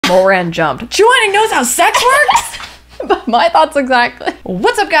Moran jumped. Chu Wanning knows how sex works? My thoughts exactly.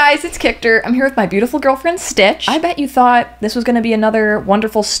 What's up, guys? It's Kichter. I'm here with my beautiful girlfriend, Stitch. I bet you thought this was going to be another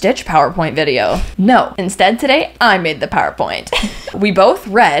wonderful Stitch PowerPoint video. No. Instead, today, I made the PowerPoint. We both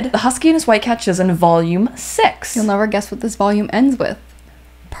read The Husky and His White Cat in Volume 6. You'll never guess what this volume ends with.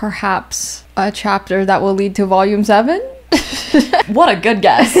 Perhaps a chapter that will lead to Volume 7? What a good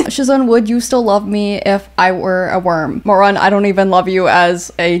guess. Shizun, would you still love me if I were a worm? Moran, I don't even love you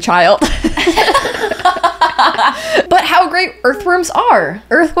as a child. But how great earthworms are.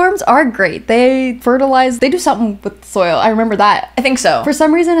 Earthworms are great. They fertilize, they do something with the soil. I remember that. I think so. For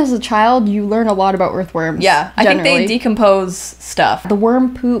some reason, as a child, you learn a lot about earthworms. Yeah, I think they decompose stuff. The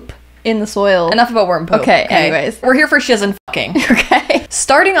worm poop in the soil. Enough about worm poop. Okay, anyways. We're here for shiz and fucking. Okay.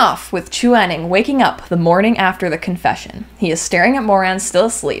 Starting off with Chu Wanning waking up the morning after the confession. He is staring at Moran still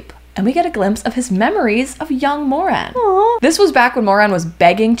asleep, and we get a glimpse of his memories of young Moran. Aww. This was back when Moran was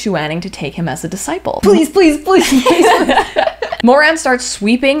begging Chu Wanning to take him as a disciple. Please, please, please, please. Moran starts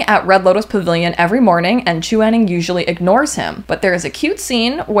sweeping at Red Lotus Pavilion every morning, and Chu Wanning usually ignores him. But there is a cute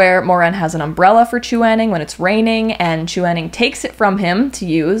scene where Moran has an umbrella for Chu Wanning when it's raining, and Chu Wanning takes it from him to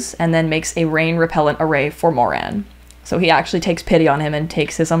use and then makes a rain repellent array for Moran. So he actually takes pity on him and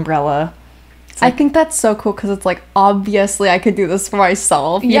takes his umbrella. I think that's so cool because it's like, obviously I could do this for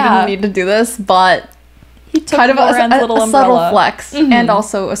myself. You Yeah. didn't need to do this, but He took kind of Moran's little a umbrella. subtle flex and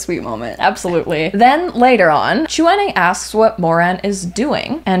also a sweet moment. Absolutely. Then later on, Chu Wanning asks what Moran is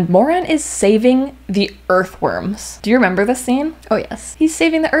doing, and Moran is saving the earthworms. Do you remember this scene? Oh, yes. He's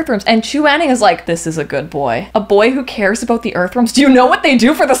saving the earthworms, and Chu Wanning is like, this is a good boy. A boy who cares about the earthworms. Do you know what they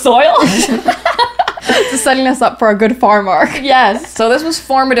do for the soil? Just setting us up for a good farm arc. Yes. So this was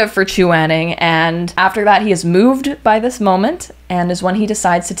formative for Chu Wanning, and after that he is moved by this moment, and is when he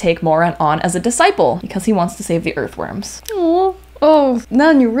decides to take Moran on as a disciple, because he wants to save the earthworms. Aww. Oh,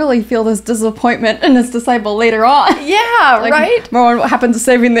 then you really feel this disappointment in his disciple later on. Yeah, Like, right? Moran, what happened to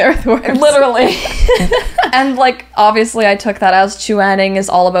saving the earthworms? Literally. And like, obviously I took that as Chu Wanning is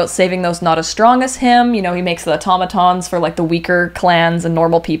all about saving those not as strong as him. You know, he makes the automatons for like the weaker clans and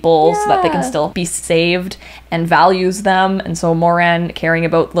normal people so that they can Yeah. still be saved, and values them. And so Moran caring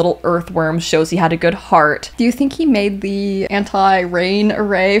about little earthworms shows he had a good heart. Do you think he made the anti-rain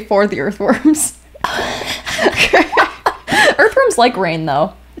array for the earthworms? Earthworms like rain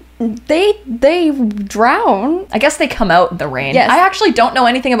though. They drown. I guess they come out in the rain. Yes. I actually don't know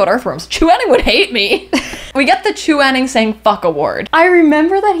anything about earthworms. Chu Wanning would hate me. We get the Chu Wanning saying fuck award. I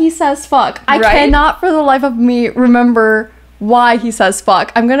remember that he says fuck. I Right? cannot for the life of me remember why he says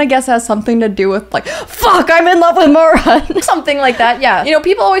fuck. I'm gonna guess it has something to do with like, fuck, I'm in love with Moran. Something like that, yeah. You know,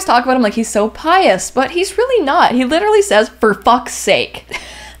 people always talk about him like he's so pious, but he's really not. He literally says, for fuck's sake.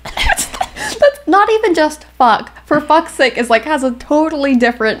 That's not even just fuck. For fuck's sake is like, has a totally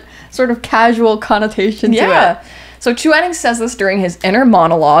different sort of casual connotation to it. So Chu Wanning says this during his inner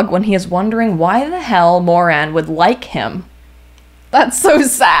monologue when he is wondering why the hell Moran would like him. That's so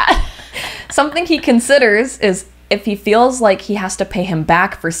sad. Something he considers is if he feels like he has to pay him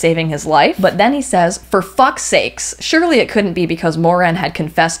back for saving his life, but then he says, for fuck's sakes, surely it couldn't be because Moran had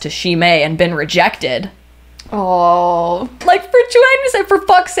confessed to Shime and been rejected. Oh. Like, for Chu Wanning to say, for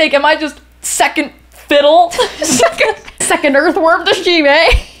fuck's sake, am I just second fiddle? Second earthworm to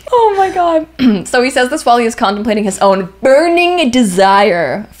Shime. Oh my god. So he says this while he is contemplating his own burning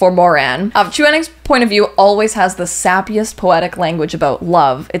desire for Moran. Chu Wanning's point of view always has the sappiest poetic language about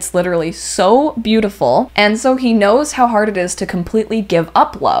love. It's literally so beautiful. And so he knows how hard it is to completely give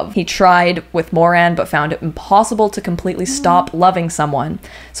up love. He tried with Moran but found it impossible to completely stop loving someone.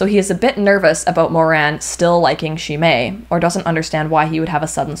 So he is a bit nervous about Moran still liking Shime, or doesn't understand why he would have a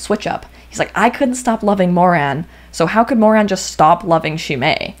sudden switch up. He's like, I couldn't stop loving Moran, so how could Moran just stop loving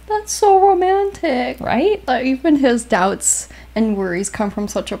Shime? That's so romantic. Right? Even his doubts and worries come from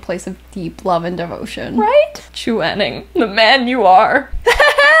such a place of deep love and devotion. Right? Chu Wanning, the man you are.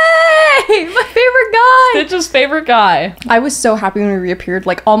 Hey, my favorite guy. Stitch's favorite guy. I was so happy when he reappeared.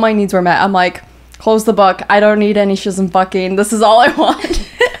 Like, all my needs were met. I'm like, close the book. I don't need any shiz and fucking. This is all I want.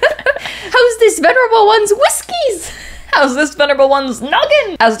 How's this venerable one's whiskeys? How's this venerable one's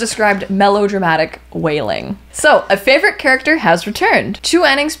noggin? As described, melodramatic wailing. So, a favorite character has returned. Chu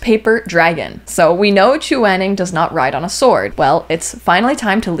Wanning's paper dragon. So, we know Chu Wanning does not ride on a sword. Well, it's finally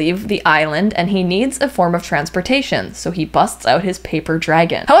time to leave the island, and he needs a form of transportation, so he busts out his paper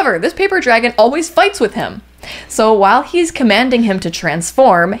dragon. However, this paper dragon always fights with him. So while he's commanding him to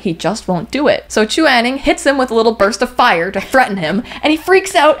transform, he just won't do it. So Chu Wanning hits him with a little burst of fire to threaten him, and he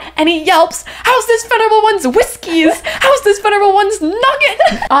freaks out and he yelps, "How's this Venerable One's whiskies? How's this Venerable One's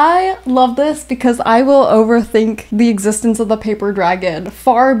nugget?" I love this because I will overthink the existence of the paper dragon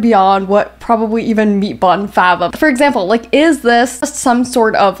far beyond what probably even Meat Bun fathom. For example, like, is this some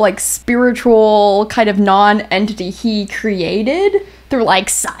sort of like spiritual kind of non-entity he created through like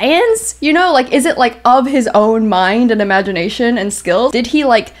science? You know, like, is it like of his own mind and imagination and skills? Did he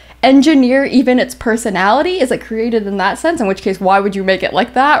like engineer even its personality? Is it created in that sense? In which case, why would you make it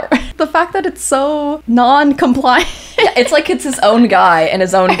like that? The fact that it's so non-compliant. Yeah, it's like it's his own guy, and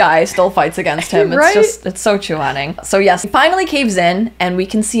his own guy still fights against him. It's Right? just, it's so Chu Wanning. So yes, he finally caves in, and we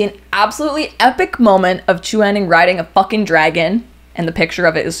can see an absolutely epic moment of Chu Wanning riding a fucking dragon. And the picture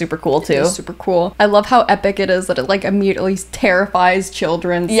of it is super cool too. It's super cool. I love how epic it is that it like immediately terrifies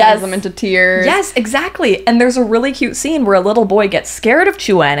children, sends Yes. them into tears. Yes, exactly. And there's a really cute scene where a little boy gets scared of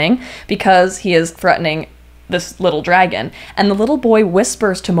Chu Wanning because he is threatening this little dragon. And the little boy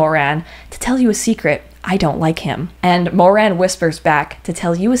whispers to Moran, "To tell you a secret, I don't like him." And Moran whispers back, "To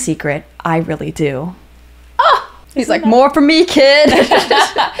tell you a secret, I really do." He's like, "More for me, kid." Isn't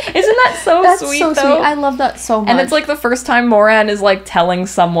that so That's sweet, so though? sweet. I love that so much. And it's like the first time Moran is like telling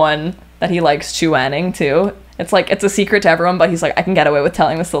someone that he likes Chu Wanning too. It's like, it's a secret to everyone, but he's like, I can get away with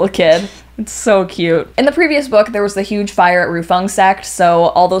telling this little kid. It's so cute. In the previous book, there was the huge fire at Rufung sect, so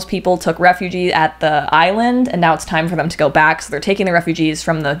all those people took refuge at the island, and now it's time for them to go back, so they're taking the refugees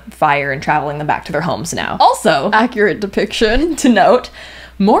from the fire and traveling them back to their homes now. Also, accurate depiction. to note,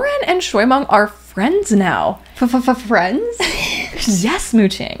 Moran and Shuimeng are friends now. Friends? Yes,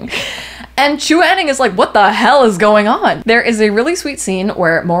 mooching. And Chu Wanning is like, what the hell is going on? There is a really sweet scene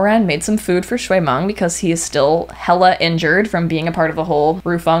where Moran made some food for Shuimeng because he is still hella injured from being a part of the whole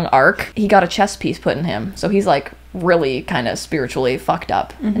Rufung arc. He got a chess piece put in him, so he's like really kind of spiritually fucked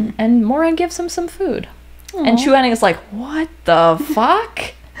up. And Moran gives him some food. Aww. And Chu Wanning is like, what the fuck?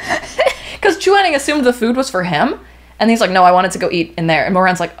 Because Chu Wanning assumed the food was for him. And he's like, no, I wanted to go eat in there. And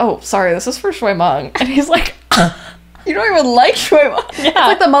Moran's like, oh, sorry, this is for Shuimeng. And he's like, you don't even like Shuimeng. Yeah. It's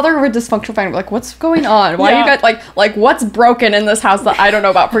like the mother of a dysfunctional family. Like, what's going on? Why Yeah. you guys like what's broken in this house that I don't know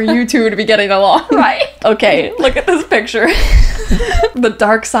about for you two to be getting along? Right? Okay, look at this picture. The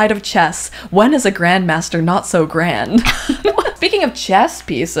dark side of chess. When is a grandmaster not so grand? Speaking of chess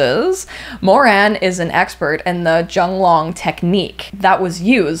pieces, Moran is an expert in the Zhenglong technique that was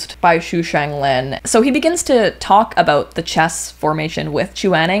used by Xu Shanglin. So he begins to talk about the chess formation with Chu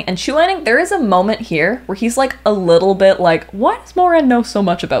Wanning, and Chu Wanning, there is a moment here where he's like a little bit like, why does Moran know so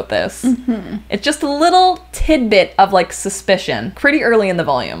much about this? It's just a little tidbit of like suspicion pretty early in the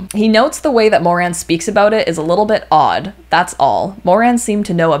volume. He notes the way that Moran speaks about it is a little bit odd. That's all. Moran seemed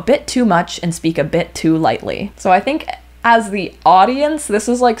to know a bit too much and speak a bit too lightly. So I think as the audience, this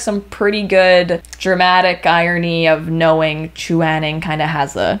is like some pretty good dramatic irony of knowing Chu Wanning kind of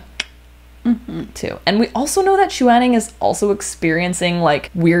has a too. And we also know that Chu Wanning is also experiencing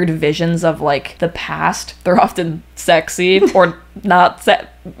like weird visions of like the past. They're often sexy or not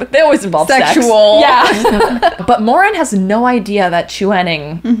but they always involve Sexual. sex. Yeah. But Moran has no idea that Chu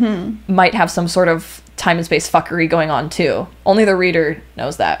Wanning might have some sort of time and space fuckery going on too. Only the reader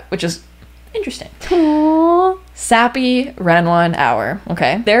knows that, which is interesting. Aww. Sappy Renwan hour.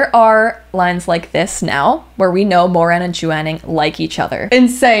 Okay. There are lines like this now where we know Moran and Chu Wanning like each other.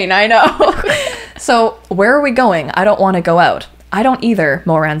 Insane, I know. So, where are we going? I don't want to go out. I don't either,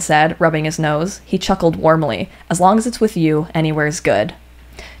 Moran said, rubbing his nose. He chuckled warmly. As long as it's with you, anywhere's good.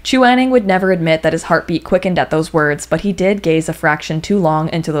 Chu Wanning would never admit that his heartbeat quickened at those words, but he did gaze a fraction too long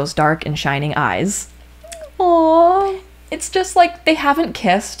into those dark and shining eyes. Aww. It's just like they haven't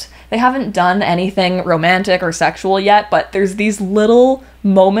kissed. They haven't done anything romantic or sexual yet, but there's these little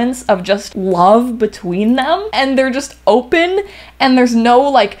moments of just love between them, and they're just open, and there's no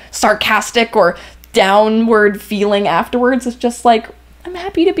like sarcastic or downward feeling afterwards. It's just like, I'm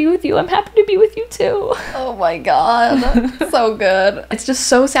happy to be with you. I'm happy to be with you too. Oh my god. So good. It's just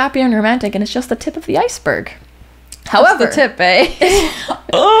so sappy and romantic, and it's just the tip of the iceberg. However, However, the tip, eh?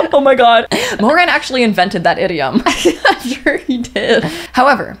 oh my god. Moran actually invented that idiom. I'm sure he did.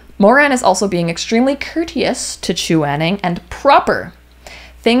 However, Moran is also being extremely courteous to Chu Wanning and proper.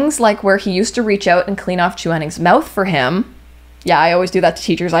 Things like where he used to reach out and clean off Chu Wanning's mouth for him. Yeah, I always do that to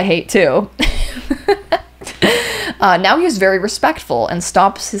teachers I hate too. Now he is very respectful and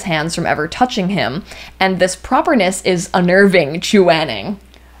stops his hands from ever touching him. And this properness is unnerving Chu Wanning.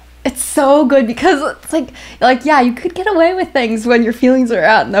 It's so good because it's like yeah, you could get away with things when your feelings are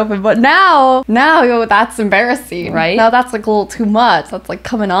out in the open, but now yo, that's embarrassing, right? Now that's like a little too much. That's like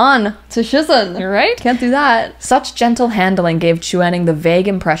coming on to Shizun. You're right. Can't do that. Such gentle handling gave Chuaning the vague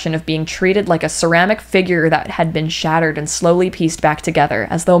impression of being treated like a ceramic figure that had been shattered and slowly pieced back together,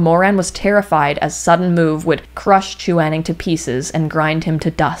 as though Moran was terrified as sudden move would crush Chuaning to pieces and grind him to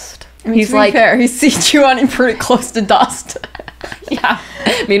dust. I mean, he's like, fair, he sees Chuaning pretty close to dust. Yeah.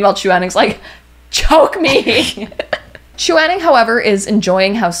 Meanwhile, Chuaning's like, choke me! Chuaning, however, is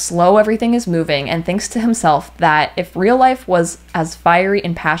enjoying how slow everything is moving and thinks to himself that if real life was as fiery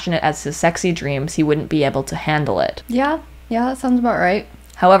and passionate as his sexy dreams, he wouldn't be able to handle it. Yeah, that sounds about right.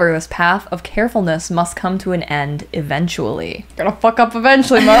 However, this path of carefulness must come to an end eventually. Gonna fuck up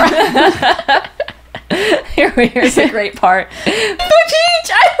eventually, Mara. Here's a great part. The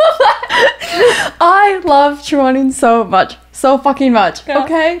peach! I love that! I love Chuaning so much. So fucking much. Yeah.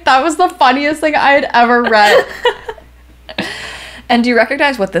 Okay? That was the funniest thing I had ever read. And do you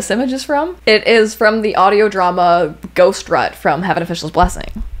recognize what this image is from? It is from the audio drama Ghost Rut from Heaven Official's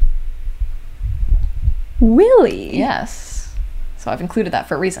Blessing. Really? Yes. So I've included that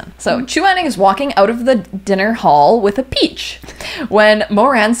for a reason. So Chuaning is walking out of the dinner hall with a peach when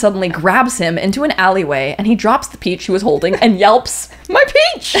Moran suddenly grabs him into an alleyway and he drops the peach he was holding and yelps, "My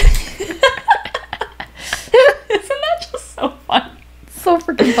peach!" Isn't that just so funny? So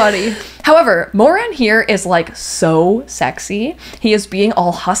freaking funny. However, Moran here is like so sexy. He is being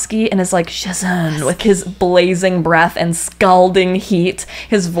all husky and is like Shizun with his blazing breath and scalding heat,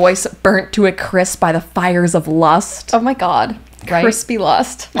 his voice burnt to a crisp by the fires of lust. Oh my god. Right? Crispy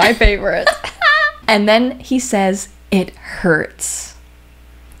lust. My favorite. And then he says, "It hurts."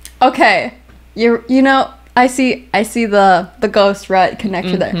 Okay. You know, I see the Ghost Rut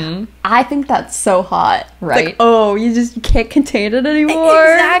connection there. I think that's so hot. Right. Like, oh, you can't contain it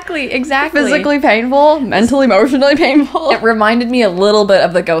anymore. Exactly. Physically painful, mentally, emotionally painful. It reminded me a little bit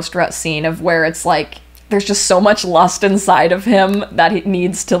of the Ghost Rut scene of where it's like, there's just so much lust inside of him that he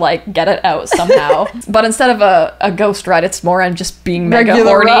needs to like get it out somehow. But instead of a ghost rut, it's more on just being mega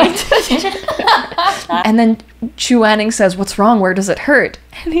Regular horny. And then Chuaning says, "What's wrong? Where does it hurt?"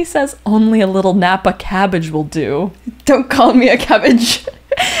 And he says, "Only a little Napa cabbage will do." Don't call me a cabbage.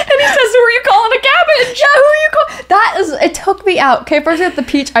 And he says, "Who are you calling a cabbage?" Yeah, who are you calling? That is, it took me out. Okay, first we have the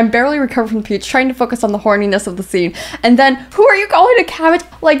peach. I'm barely recovered from the peach, trying to focus on the horniness of the scene. And then, who are you calling a cabbage?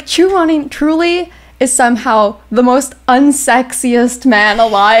 Like, Chuaning truly is somehow the most unsexiest man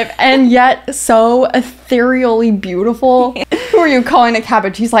alive and yet so ethereally beautiful. Who are you calling a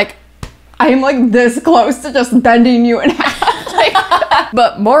cabbage? He's like, I'm like this close to just bending you in half.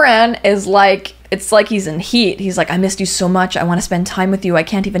 But Moran is like, it's like he's in heat. He's like, "I missed you so much. I want to spend time with you. I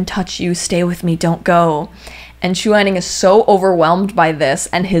can't even touch you. Stay with me. Don't go." And Chuaning is so overwhelmed by this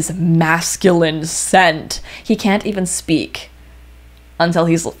and his masculine scent, he can't even speak. Until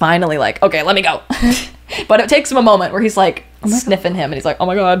he's finally like, "Okay, let me go." But it takes him a moment where he's like sniffing him and he's like, "Oh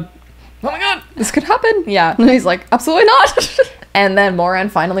my god, This could happen. yeah." And he's like, absolutely not. And then Moran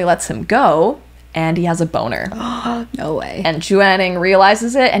finally lets him go and he has a boner. No way. And Chuaning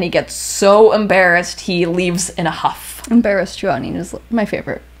realizes it and he gets so embarrassed he leaves in a huff. Embarrassed Chuaning is my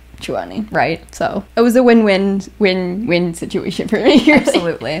favorite Chuaning. Right? So it was a win-win situation for me.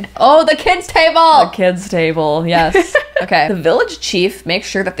 Absolutely. Oh, the kids' table! The kids' table, yes. Okay. The village chief makes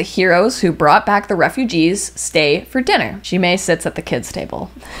sure that the heroes who brought back the refugees stay for dinner. Shimei sits at the kids' table.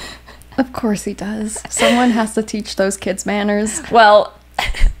 Of course he does. Someone has to teach those kids manners. Well,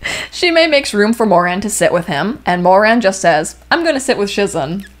 Shimei makes room for Moran to sit with him, and Moran just says, "I'm going to sit with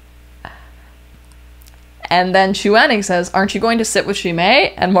Shizun." And then Chuaning says, "Aren't you going to sit with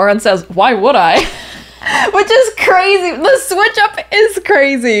Shimei?" And Moran says, "Why would I?" Which is crazy. The switch up is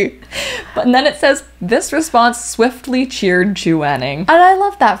crazy. And then it says, "This response swiftly cheered Chuaning." And I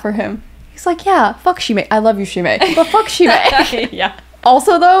love that for him. He's like, yeah, fuck Shimei. I love you, Shimei. But fuck Shimei. Yeah.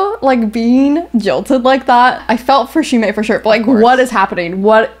 Also, though, like, being jilted like that, I felt for Shimei for sure. But, like, what is happening?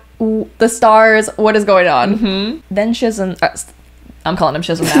 The stars, what is going on? Then Shizun... I'm calling him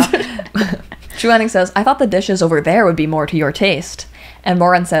Shizun now. Chuaning says, "I thought the dishes over there would be more to your taste." And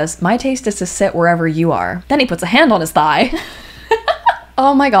Moran says, "My taste is to sit wherever you are." Then he puts a hand on his thigh.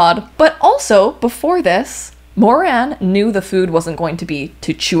 Oh my god. But also, before this, Moran knew the food wasn't going to be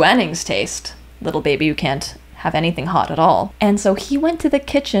to Chuaning's taste. Little baby who can't have anything hot at all. And so he went to the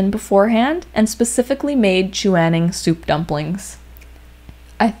kitchen beforehand and specifically made Chuaning soup dumplings.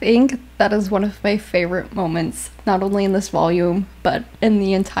 I think that is one of my favorite moments, not only in this volume, but in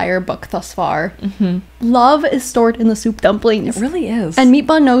the entire book thus far. Love is stored in the soup dumplings. It really is. And Meat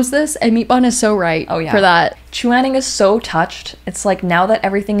Bun knows this, and Meat Bun is so right for that. Chuanning is so touched. It's like now that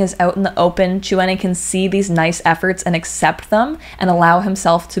everything is out in the open, Chuanning can see these nice efforts and accept them and allow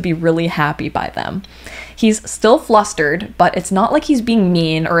himself to be really happy by them. He's still flustered, but it's not like he's being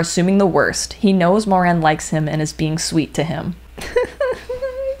mean or assuming the worst. He knows Moran likes him and is being sweet to him.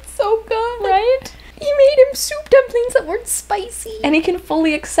 So good, right? He made him soup dumplings that weren't spicy. And he can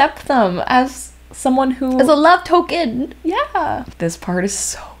fully accept them as someone who... As a love token. Yeah. This part is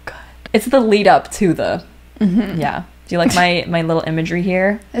so good. It's the lead up to the... Yeah. Do you like my little imagery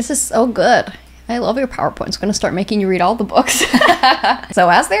here? This is so good. I love your PowerPoints. I'm going to start making you read all the books. So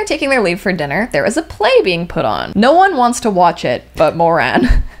as they're taking their leave for dinner, there is a play being put on. No one wants to watch it but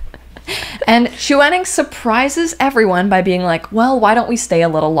Moran. And Chuanning surprises everyone by being like, well, why don't we stay a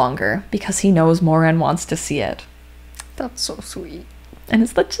little longer? Because he knows Moran wants to see it. That's so sweet. And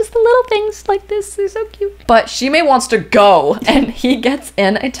it's like just the little things like this. They're so cute. But Shimei wants to go, and he gets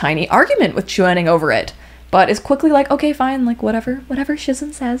in a tiny argument with Chuanning over it. But is quickly like, okay, fine, like whatever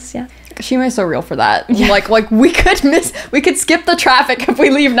Shizen says, yeah. Shimei's so real for that. Yeah. Like we could skip the traffic if we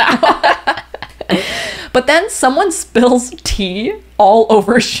leave now. But then someone spills tea all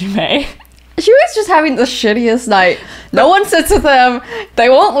over Shimei. Shimei's just having the shittiest night. No one sits with him. They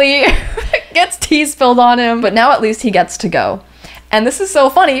won't leave. Gets tea spilled on him. But now at least he gets to go. And this is so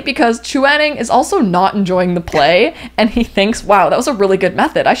funny because Chuanning is also not enjoying the play, and he thinks, wow, that was a really good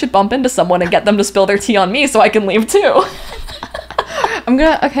method. I should bump into someone and get them to spill their tea on me so I can leave too. I'm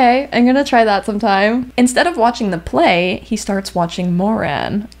gonna try that sometime. Instead of watching the play, he starts watching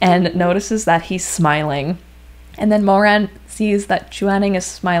Moran and notices that he's smiling. And then Moran sees that Chuanning is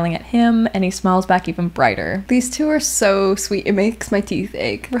smiling at him, and he smiles back even brighter. These two are so sweet. It makes my teeth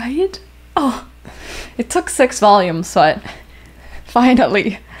ache. Right? Oh, it took 6 volumes, but...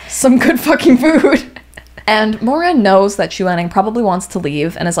 Finally, some good fucking food. And Moran knows that Chuanning probably wants to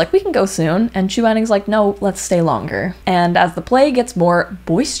leave and is like, we can go soon. And Chuanning's like, no, let's stay longer. And as the play gets more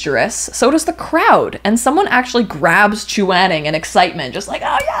boisterous, so does the crowd. And someone actually grabs Chuanning in excitement, just like,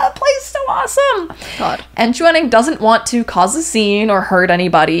 oh yeah, the play's so awesome. God. And Chuanning doesn't want to cause a scene or hurt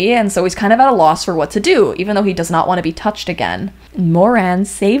anybody, and so he's kind of at a loss for what to do, even though he does not want to be touched again. Moran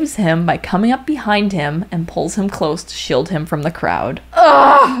saves him by coming up behind him and pulls him close to shield him from the crowd.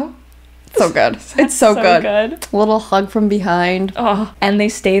 Ugh! So good. It's so good. A little hug from behind. Oh. And they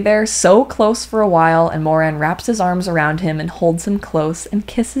stay there so close for a while, and Moran wraps his arms around him and holds him close and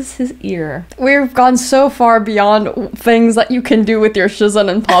kisses his ear. We've gone so far beyond things that you can do with your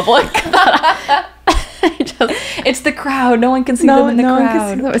shizen in public. It's the crowd. No one can see them in the crowd. No one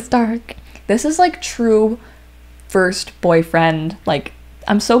can see them. It's dark. This is like true first boyfriend, like,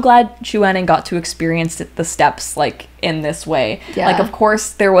 I'm so glad Chuanning got to experience the steps, like, in this way. Yeah. Like, of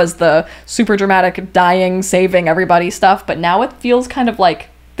course, there was the super dramatic dying, saving everybody stuff, but now it feels kind of like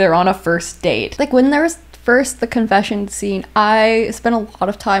they're on a first date. Like, when there was first the confession scene, I spent a lot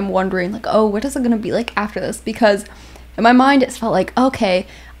of time wondering, like, oh, what is it gonna be like after this? Because in my mind, it felt like, okay,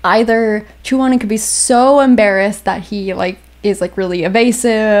 either Chuanning could be so embarrassed that he, like, is like really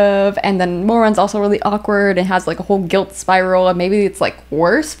evasive, and then Moran's also really awkward and has like a whole guilt spiral, and maybe it's like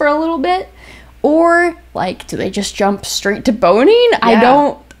worse for a little bit, or like do they just jump straight to boning?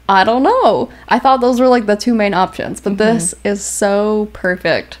 Yeah. I don't know. I thought those were like the two main options, but this is so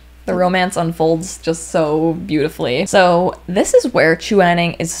perfect. The romance unfolds just so beautifully. So this is where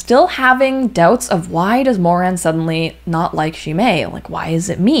Chuanning is still having doubts of why does Moran suddenly not like Shimei? Like, why is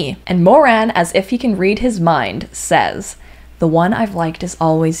it me? And Moran, as if he can read his mind, says, "The one I've liked is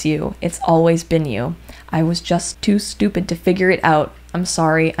always you. It's always been you. I was just too stupid to figure it out. I'm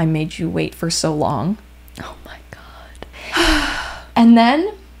sorry I made you wait for so long." Oh my god. And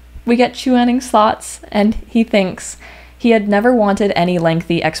then we get Chuanning's thoughts, and he thinks he had never wanted any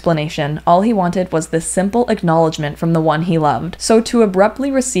lengthy explanation. All he wanted was this simple acknowledgement from the one he loved. So to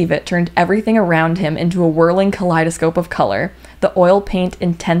abruptly receive it turned everything around him into a whirling kaleidoscope of color. The oil paint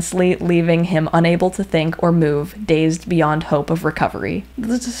intensely leaving him unable to think or move, dazed beyond hope of recovery.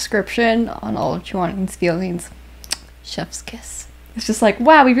 The description on all of Chuanning's feelings. Chef's kiss. It's just like,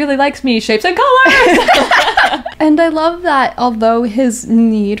 wow, he really likes me, shapes and colors! And I love that although his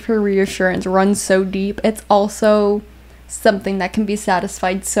need for reassurance runs so deep, it's also something that can be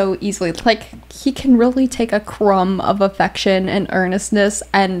satisfied so easily. Like, he can really take a crumb of affection and earnestness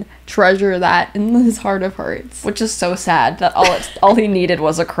and treasure that in his heart of hearts. Which is so sad that all he needed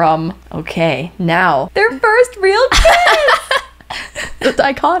was a crumb. Okay, now, their first real kiss! The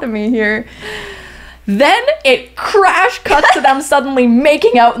dichotomy here. Then it crash cuts to them suddenly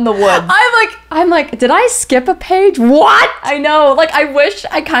making out in the woods. I'm like, did I skip a page? What? I know. Like,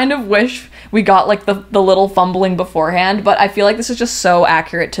 I kind of wish we got like the little fumbling beforehand, but I feel like this is just so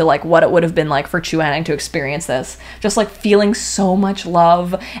accurate to like what it would have been like for Chu Wanning to experience this. Just like feeling so much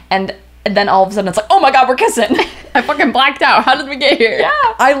love, and then all of a sudden it's like, oh my god, we're kissing. I fucking blacked out. How did we get here? Yeah.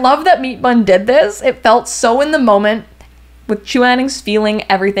 I love that Meat Bun did this. It felt so in the moment with Chu Wanning's feeling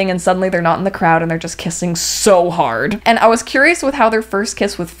everything, and suddenly they're not in the crowd and they're just kissing so hard. And I was curious with how their first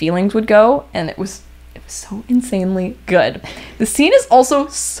kiss with feelings would go, and it was so insanely good. The scene is also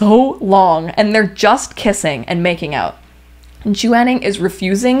so long, and they're just kissing and making out. And Chu Wanning is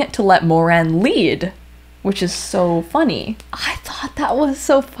refusing to let Moran lead, which is so funny. I thought that was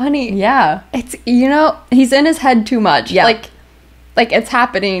so funny. Yeah. It's, you know, he's in his head too much. Yeah. Like it's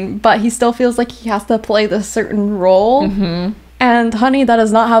happening, but he still feels like he has to play this certain role. Mm-hmm. And honey, that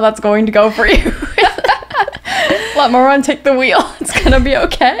is not how that's going to go for you. Let Moran take the wheel. It's gonna be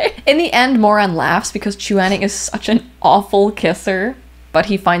okay. In the end, Moran laughs because Chu Wanning is such an awful kisser, but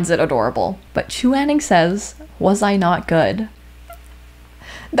he finds it adorable. But Chu Wanning says, "Was I not good?"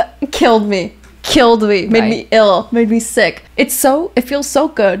 That killed me. Made Right. me ill, made me sick. It feels so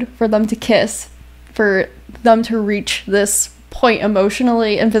good for them to kiss, for them to reach this point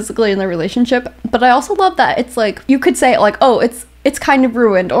emotionally and physically in the relationship. But I also love that it's like, you could say like, oh, it's kind of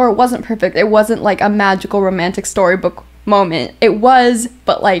ruined, or it wasn't perfect. It wasn't like a magical romantic storybook moment. It was,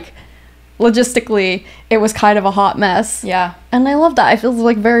 but like logistically, it was kind of a hot mess. Yeah. And I love that. It feels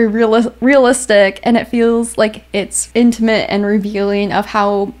like very realistic, and it feels like it's intimate and revealing of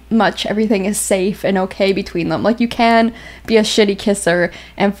how much everything is safe and okay between them. Like, you can be a shitty kisser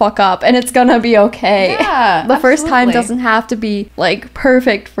and fuck up, and it's gonna be okay. Yeah, The first time absolutely. doesn't have to be like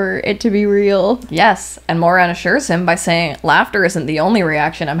perfect for it to be real. Yes, and Moran assures him by saying, "Laughter isn't the only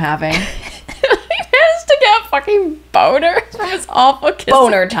reaction I'm having." He managed to get a fucking boner from his awful kiss.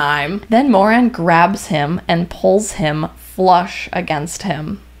 Boner time. Then Moran grabs him and pulls him flush against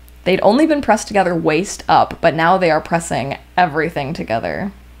him. They'd only been pressed together waist up, but now they are pressing everything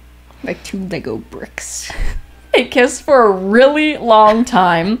together. Like 2 Lego bricks. They kiss for a really long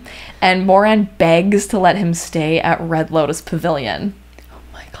time, and Moran begs to let him stay at Red Lotus Pavilion.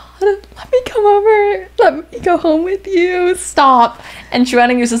 My god, let me come over. Let me go home with you. Stop. And Chu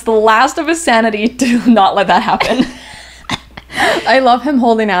Wanning uses the last of his sanity to not let that happen. I love him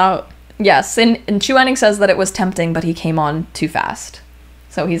holding out. Yes, and Chu Wanning says that it was tempting, but he came on too fast.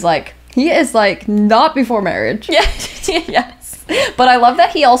 So he's like... He is like not before marriage. Yeah, yes. But I love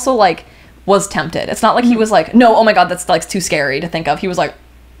that he also, like, was tempted. It's not like he was like, no, oh my god, that's, like, too scary to think of. He was like,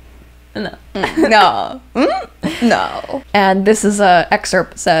 no. No. No. And this is a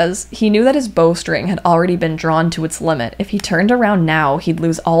excerpt says, he knew that his bowstring had already been drawn to its limit. If he turned around now, he'd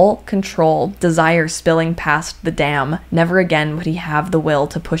lose all control, desire spilling past the dam. Never again would he have the will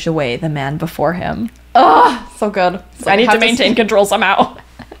to push away the man before him. Ugh, so good. I need to maintain control somehow.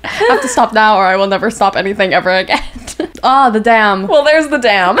 I have to stop now or I will never stop anything ever again. The dam. Well, there's the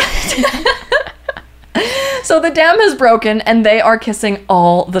dam. So the dam has broken, and they are kissing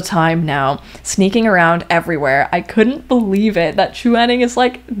all the time now, sneaking around everywhere. I couldn't believe it that Chu Wanning is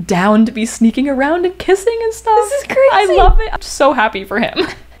like down to be sneaking around and kissing and stuff. This is crazy. I love it. I'm so happy for him.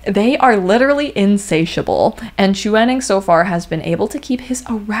 They are literally insatiable, and Chu Wanning so far has been able to keep his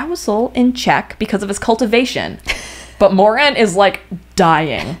arousal in check because of his cultivation. But Moran is like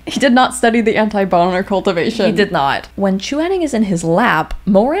dying. He did not study the anti-boner cultivation. He did not. When Chu Wanning is in his lap,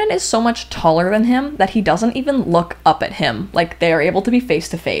 Moran is so much taller than him that he doesn't even look up at him. Like, they are able to be face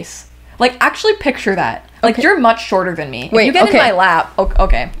to face. Like, actually picture that. Like, Okay. you're much shorter than me. Wait, if you get okay. in my lap.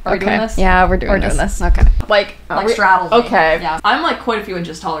 Okay. Are we doing this? Yeah, we're doing this. Okay. Like straddles me. Okay. Yeah. I'm like quite a few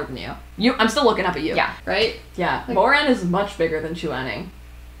inches taller than you. I'm still looking up at you. Yeah. Right? Yeah. Like- Moran is much bigger than Chu Wanning.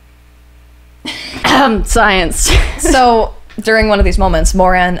 Science. So during one of these moments,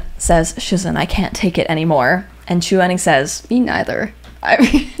 Moran says, "Shizun, I can't take it anymore." And Chu Wanning says, Me neither. I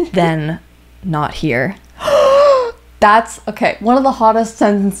mean, "Then not here." that's okay. One of the hottest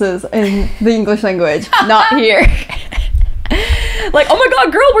sentences in the English language. Not here. Like, oh my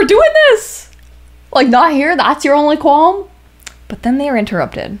god, girl, we're doing this! Like, not here? That's your only qualm? But then they are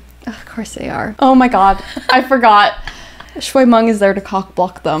interrupted. Of course they are. Oh my god. I forgot. Shui Meng is there to cock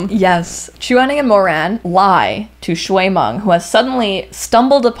block them. Yes. Chu Wanning and Moran lie to Shui Meng, who has suddenly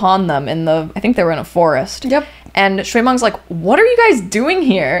stumbled upon them I think they were in a forest. Yep. And Shui Meng's like, "What are you guys doing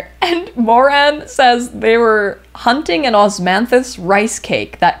here?" And Moran says they were hunting an osmanthus rice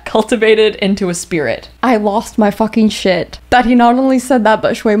cake that cultivated into a spirit. I lost my fucking shit. That he not only said that,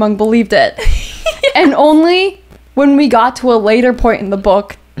 but Shui Meng believed it. And only when we got to a later point in the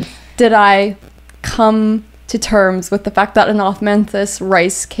book did I come to terms with the fact that an Osmanthus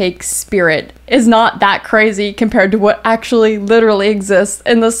rice cake spirit is not that crazy compared to what actually literally exists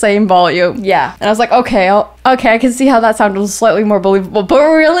in the same volume. Yeah. And I was like, okay, okay, I can see how that sounded slightly more believable, but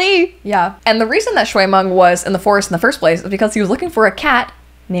really? Yeah. And the reason that Shui Meng was in the forest in the first place is because he was looking for a cat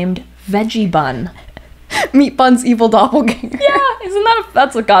named Veggie Bun. Meat Bun's evil doppelganger. Yeah, isn't that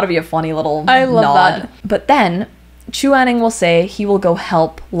that's gotta be a funny little I love nod. that. But then Chu Wanning will say he will go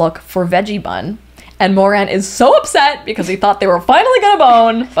help look for Veggie Bun. And Moran is so upset because he thought they were finally gonna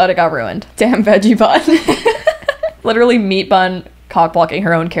bone, but it got ruined. Damn Veggie Bun. Literally Meat Bun cock-blocking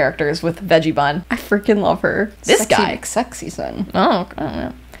her own characters with Veggie Bun. I freaking love her. This guy. Sexy son. Oh, I don't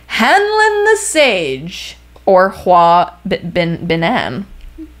know. Hanlin the Sage, or Hua Binan.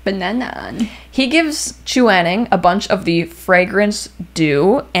 Banana. He gives Chu Wanning a bunch of the Fragrance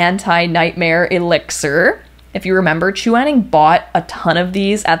Dew anti-nightmare elixir. If you remember, Chu Wanning bought a ton of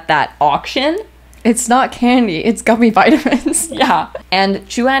these at that auction. It's not candy, it's gummy vitamins. Yeah. And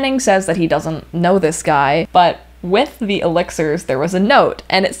Chu Wanning says that he doesn't know this guy, but with the elixirs, there was a note,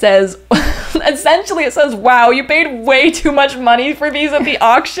 and it says, essentially it says, wow, you paid way too much money for these at the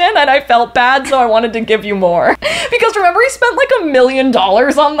auction, and I felt bad, so I wanted to give you more. Because remember, he spent like $1 million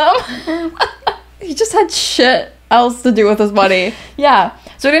on them? He just had shit else to do with his money. Yeah.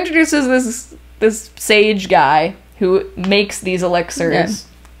 So it introduces this sage guy who makes these elixirs. Yes.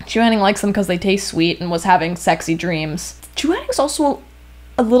 Chu Wanning likes them because they taste sweet and was having sexy dreams. Chu Wanning's also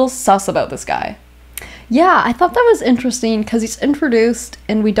a little sus about this guy. Yeah, I thought that was interesting because he's introduced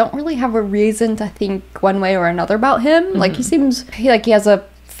and we don't really have a reason to think one way or another about him. Like he seems he has a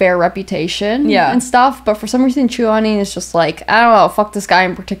fair reputation and stuff, but for some reason Chu Wanning is just like, I don't know, fuck this guy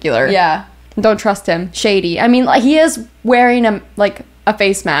in particular. Yeah. Don't trust him. Shady. I mean, like he is wearing a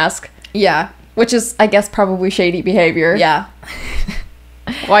face mask. Yeah. Which is, I guess, probably shady behavior. Yeah.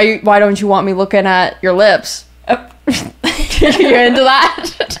 Why don't you want me looking at your lips? You're into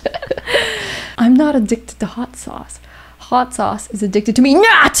that? I'm not addicted to hot sauce. Hot sauce is addicted to me.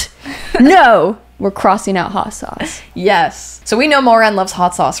 Not! No! We're crossing out hot sauce. Yes. So we know Moran loves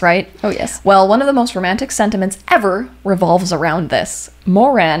hot sauce, right? Oh, yes. Well, one of the most romantic sentiments ever revolves around this.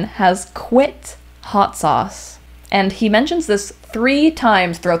 Moran has quit hot sauce. And he mentions this 3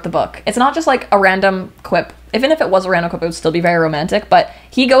 times throughout the book. It's not just like a random quip. Even if it was a random quip, it would still be very romantic. But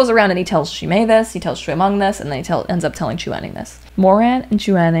he goes around and he tells Shimei this, he tells Shui Meng this, and then he ends up telling Chu Wanning this. Moran and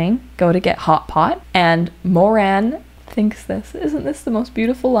Chu Wanning go to get hot pot, and Moran thinks this. Isn't this the most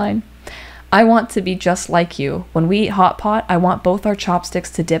beautiful line? I want to be just like you. When we eat hot pot, I want both our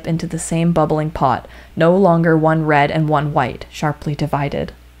chopsticks to dip into the same bubbling pot. No longer one red and one white, sharply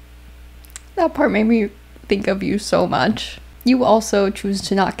divided. That part made me think of you so much. You also choose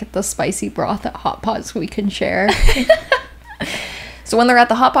to not get the spicy broth at Hot Pot so we can share. So when they're at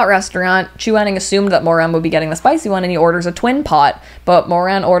the hot pot restaurant, Chu Wanning assumed that Moran would be getting the spicy one and he orders a twin pot, but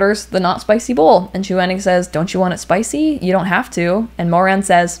Moran orders the not spicy bowl. And Chu Wanning says, don't you want it spicy? You don't have to. And Moran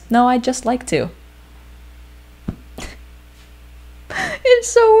says, no, I'd just like to. It's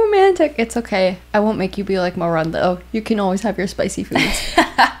so romantic. It's okay. I won't make you be like Moran though. You can always have your spicy foods.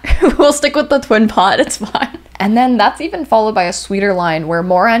 We'll stick with the twin pot. It's fine. And then that's even followed by a sweeter line where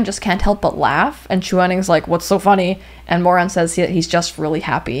Moran just can't help but laugh. And Chu Wanning's like, what's so funny? And Moran says he's just really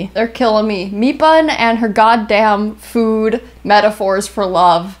happy. They're killing me. Meat Bun and her goddamn food metaphors for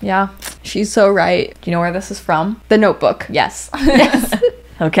love. Yeah. She's so right. Do you know where this is from? The Notebook. Yes. Yes.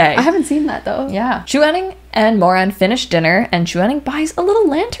 Okay. I haven't seen that though. Yeah. Chu Wanning and Moran finish dinner, and Chu Wanning buys a little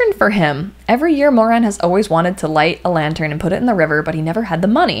lantern for him. Every year, Moran has always wanted to light a lantern and put it in the river, but he never had the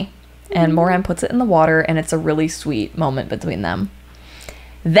money. And Moran puts it in the water, and it's a really sweet moment between them.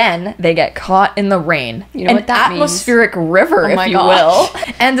 Then they get caught in the rain. You know what that means? Atmospheric river, if you will.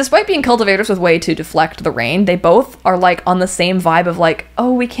 And despite being cultivators with way to deflect the rain, they both are like on the same vibe of like,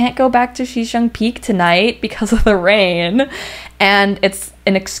 oh, we can't go back to Shisheng Peak tonight because of the rain. And it's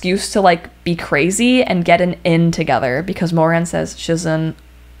an excuse to like be crazy and get an inn together because Moran says, Shizen,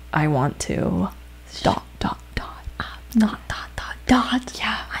 I want to ... Not ...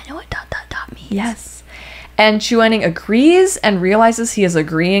 Yeah, I know what ... means. Yes. And Chu Wanning agrees and realizes he is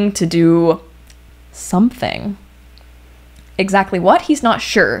agreeing to do something. Exactly what? He's not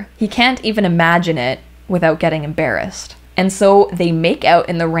sure. He can't even imagine it without getting embarrassed. And so they make out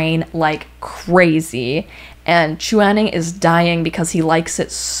in the rain like crazy. And Chu Wanning is dying because he likes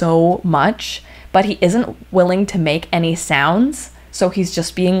it so much, but he isn't willing to make any sounds. So he's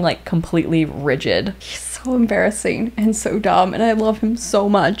just being like completely rigid. He's so embarrassing and so dumb, and I love him so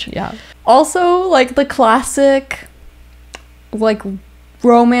much. Yeah. Also, like the classic, like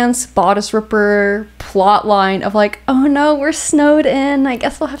romance bodice ripper plot line of like, oh no, we're snowed in, I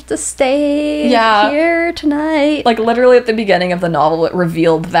guess we'll have to stay here tonight. Like literally at the beginning of the novel it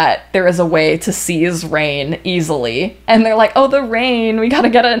revealed that there is a way to seize rain easily, and they're like, oh, the rain, we gotta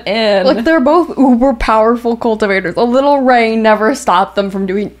get it in. Like they're both uber powerful cultivators. A little rain never stopped them from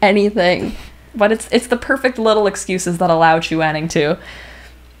doing anything. But it's the perfect little excuses that allow Chu Wanning to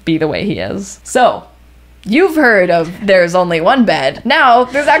be the way he is. So you've heard of there's only one bed. Now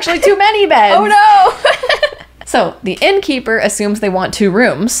there's actually too many beds. Oh no! So the innkeeper assumes they want 2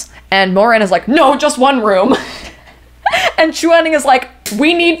 rooms, and Moran is like, no, just 1 room. And Chu Wanning is like,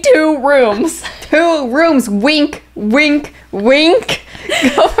 we need 2 rooms. 2 rooms. Wink, wink, wink.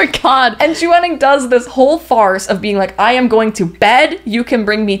 Oh my god. And Chu Wanning does this whole farce of being like, I am going to bed, you can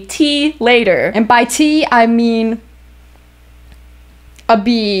bring me tea later. And by tea, I mean a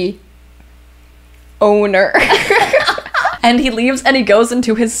bee owner. And he leaves and he goes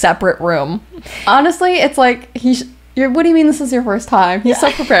into his separate room. Honestly, it's like, what do you mean this is your first time? He's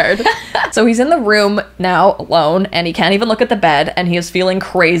so prepared. So he's in the room now alone, and he can't even look at the bed, and he is feeling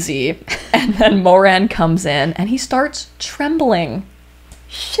crazy. And then Moran comes in and he starts trembling.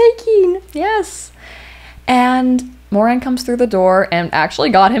 Shaking. Yes. And Moran comes through the door and actually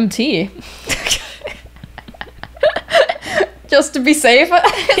got him tea. Just to be safe.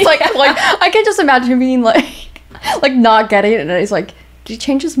 It's like I can just imagine him being like not getting it, and he's like, did he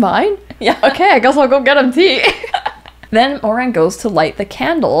change his mind? Yeah. Okay, I guess I'll go get him tea. Then Moran goes to light the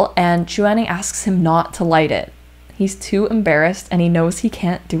candle, and Chu Wanning asks him not to light it. He's too embarrassed, and he knows he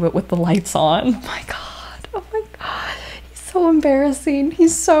can't do it with the lights on. Oh my god. Oh my god. He's so embarrassing.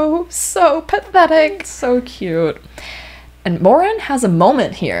 He's so pathetic. So cute. And Moran has a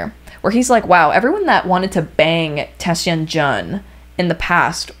moment here where he's like, wow, everyone that wanted to bang Taesyeon Jun in the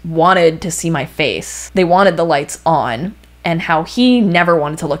past wanted to see my face. They wanted the lights on, and how he never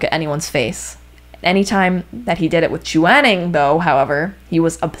wanted to look at anyone's face. Anytime that he did it with Chu Wanning, though, however, he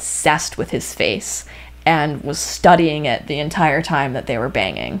was obsessed with his face and was studying it the entire time that they were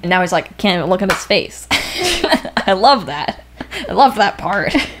banging. And now he's like, can't even look at his face. I love that. I love that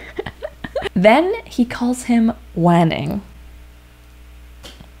part. Then he calls him Wanning.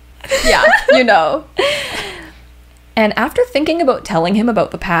 Yeah, you know. And after thinking about telling him about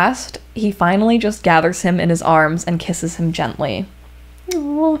the past, he finally just gathers him in his arms and kisses him gently.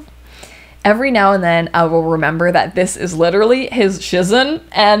 Aww. Every now and then, I will remember that this is literally his shizen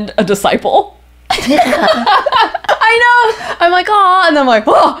and a disciple. I know! I'm like, aw, and I'm like,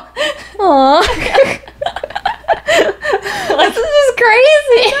 oh! Aw. This is just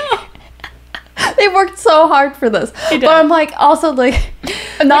crazy! They worked so hard for this. But I'm like, also like,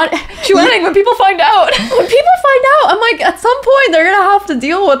 I'm not... Chu Wanning, when people find out. When people find out, I'm like, at some point, they're gonna have to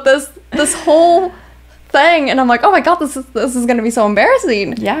deal with this whole thing, and I'm like, oh my god, this is gonna be so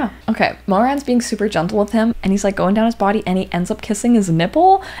embarrassing. Yeah. Okay, Moran's being super gentle with him, and he's like going down his body, and he ends up kissing his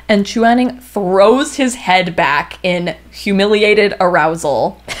nipple, and Chu Wanning throws his head back in humiliated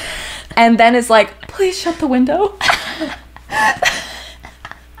arousal, and then is like, please shut the window. He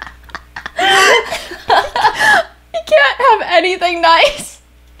can't have anything nice.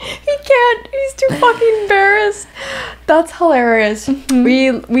 He can't. He's too fucking embarrassed. That's hilarious.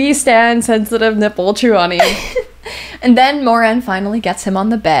 We stand sensitive nipple Chu Wanning. And then Moran finally gets him on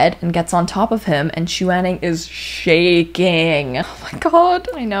the bed and gets on top of him, and Chu Wanning is shaking. Oh my god.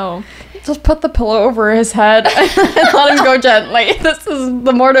 I know. Just put the pillow over his head and let him go gently. This is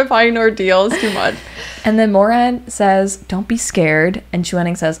the mortifying ordeal. It's too much. And then Moran says, don't be scared. And Chu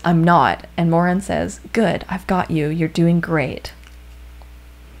Wanning says, I'm not. And Moran says, good, I've got you. You're doing great.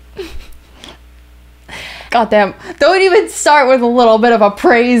 Goddamn. Don't even start with a little bit of a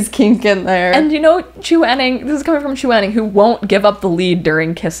praise kink in there. And you know, Chu Wanning, this is coming from Chu Wanning, who won't give up the lead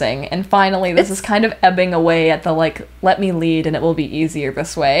during kissing. And finally, this is kind of ebbing away at the, like, let me lead and it will be easier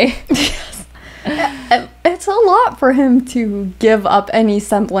this way. Yes. It's a lot for him to give up any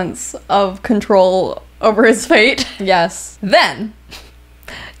semblance of control over his fate. Yes. Then,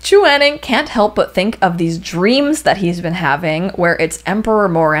 Chu Wanning can't help but think of these dreams that he's been having where it's Emperor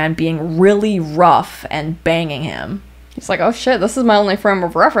Moran being really rough and banging him. He's like, oh shit, this is my only frame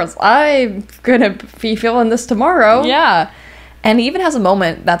of reference. I'm gonna be feeling this tomorrow. Yeah. And he even has a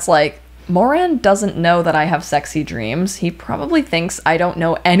moment that's like, Moran doesn't know that I have sexy dreams. He probably thinks I don't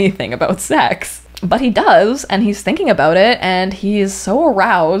know anything about sex. But he does, and he's thinking about it, and he is so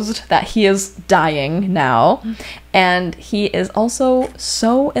aroused that he is dying now. And he is also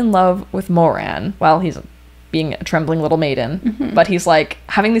so in love with Moran while he's being a trembling little maiden. Mm-hmm. But he's like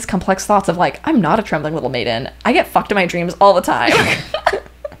having these complex thoughts of like, I'm not a trembling little maiden. I get fucked in my dreams all the time.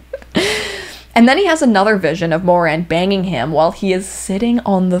 And then he has another vision of Moran banging him while he is sitting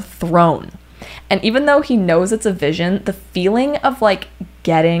on the throne. And even though he knows it's a vision, the feeling of like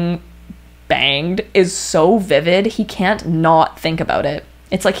getting banged is so vivid, he can't not think about it.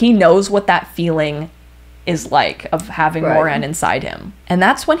 It's like he knows what that feeling is like of having Moran inside him. And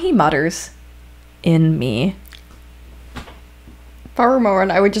that's when he mutters, "In me." If I were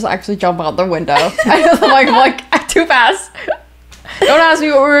Moran, I would just actually jump out the window. I'm like, too fast. Don't ask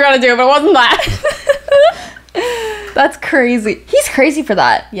me what we were gonna do, but it wasn't that. That's crazy. He's crazy for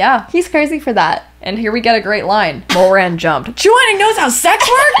that. Yeah. He's crazy for that. And here we get a great line. Moran jumped. Wanning knows how sex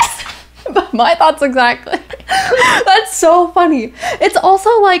works? My thoughts exactly. That's so funny. It's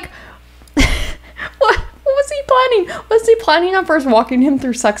also like, what was he planning? Was he planning on first walking him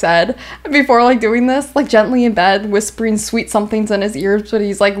through sex ed before like doing this? Like gently in bed, whispering sweet somethings in his ears, but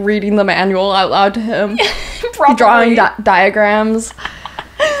he's like reading the manual out loud to him. Drawing diagrams.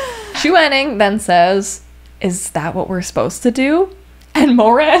 Wanning then says, "Is that what we're supposed to do?" And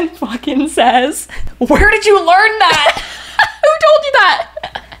Moran fucking says, "Where did you learn that?" Who told you that?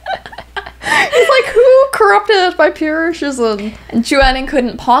 He's like, who corrupted us by Puritanism? And Wanning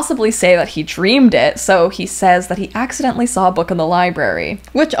couldn't possibly say that he dreamed it, so he says that he accidentally saw a book in the library.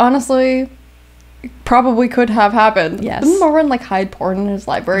 Which honestly probably could have happened. Yes. Didn't Moran like hide porn in his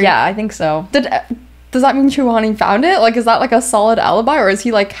library? Yeah, I think so. Does that mean Wanning found it? Like, is that like a solid alibi, or is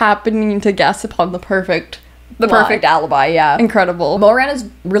he like happening to guess upon the perfect alibi? Yeah. Incredible. Moran is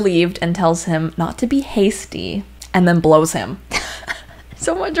relieved and tells him not to be hasty, and then blows him.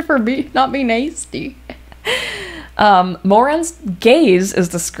 So much for me not being hasty. Moran's gaze is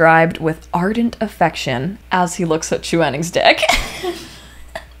described with ardent affection as he looks at Wanning's dick.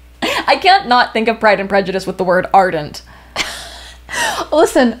 I can't not think of Pride and Prejudice with the word ardent.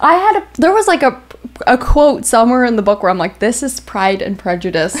 Listen, there was like a quote somewhere in the book where I'm like, this is Pride and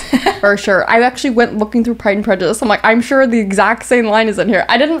Prejudice for sure. I actually went looking through Pride and Prejudice. I'm like, I'm sure the exact same line is in here.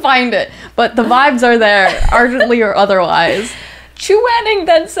 I didn't find it, but the vibes are there, ardently or otherwise. Wanning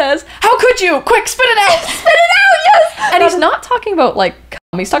then says, "How could you? Quick, spit it out! Spit it out, yes!" And he's not talking about like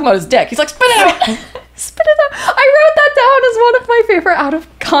cum, he's talking about his dick. He's like, "Spit it out!" Spit it out. I wrote that down as one of my favorite out of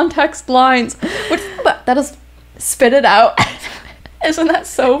context lines. That is, spit it out. Isn't that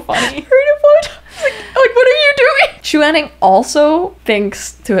so funny? Like, what are you doing? Wanning also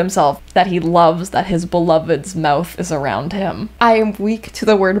thinks to himself that he loves that his beloved's mouth is around him. I am weak to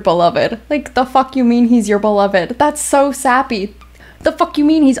the word beloved. Like, the fuck you mean he's your beloved? That's so sappy. The fuck you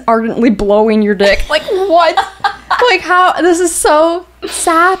mean he's ardently blowing your dick? Like, what? Like, how? This is so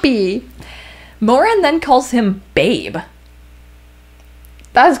sappy. Moran then calls him babe.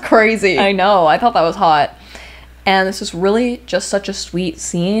 That's crazy. I know. I thought that was hot. And this is really just such a sweet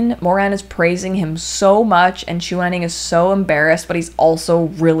scene. Moran is praising him so much, and Wanning is so embarrassed, but he's also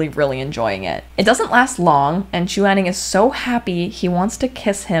really, really enjoying it. It doesn't last long, and Wanning is so happy he wants to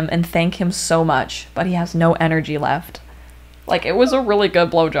kiss him and thank him so much, but he has no energy left. Like, it was a really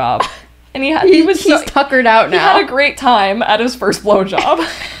good blowjob. And he's tuckered out now. He had a great time at his first blowjob.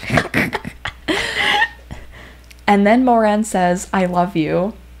 And then Moran says, "I love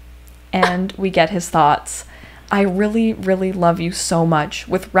you." And we get his thoughts. "I really, really love you so much,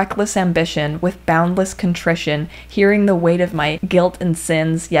 with reckless ambition, with boundless contrition, hearing the weight of my guilt and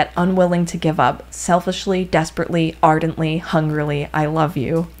sins, yet unwilling to give up. Selfishly, desperately, ardently, hungrily, I love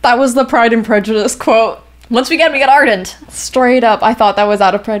you." That was the Pride and Prejudice quote. Once we get ardent. Straight up, I thought that was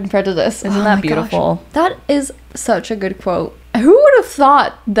out of Pride and Prejudice. Isn't that beautiful? Gosh. That is such a good quote. Who would have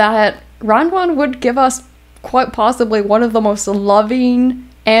thought that Ranwan would give us quite possibly one of the most loving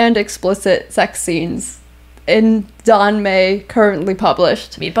and explicit sex scenes in Dan May currently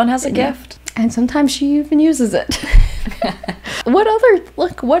published? Meat Bun has a gift. And sometimes she even uses it. What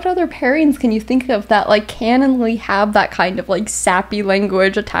other pairings can you think of that like canonly have that kind of like sappy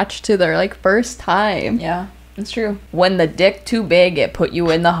language attached to their like first time? Yeah, it's true. "When the dick too big, it put you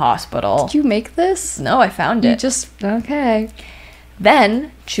in the hospital." Did you make this? No, I found it. Okay.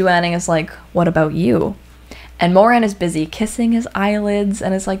 Then Wanning is like, "What about you?" And Moran is busy kissing his eyelids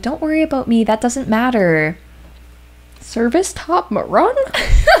and is like, "Don't worry about me, that doesn't matter." Service top run?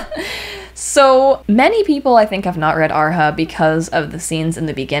 So many people, I think, have not read Arha because of the scenes in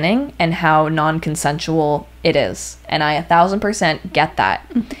the beginning and how non-consensual it is. And I 1000% get that.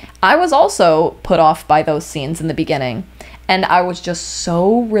 I was also put off by those scenes in the beginning. And I was just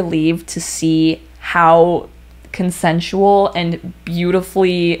so relieved to see how consensual and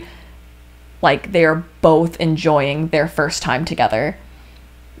beautifully, like, they're both enjoying their first time together.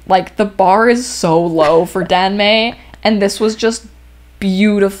 Like, the bar is so low for Danmei, and this was just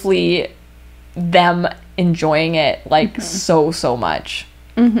beautifully them enjoying it, like, so much.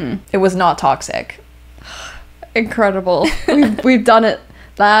 It was not toxic. Incredible. We've done it,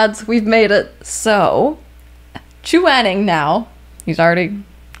 lads. We've made it. So, Chu Wanning now, he's already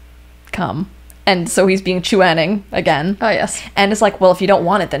come. And so he's being Chu Wanning again. Oh, yes. And it's like, well, if you don't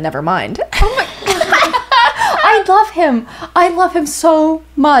want it, then never mind. Oh my I love him. I love him so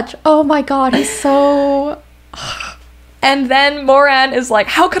much. Oh my god, he's so... And then Moran is like,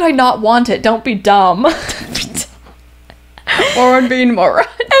 how could I not want it? Don't be dumb. Moran being Moran.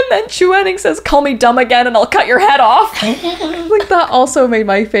 And then Chu Wanning says, call me dumb again and I'll cut your head off. Like, that also made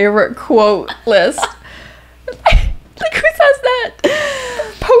my favorite quote list. Like, who says that?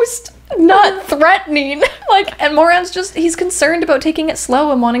 Post not threatening. Like, and Moran's just, he's concerned about taking it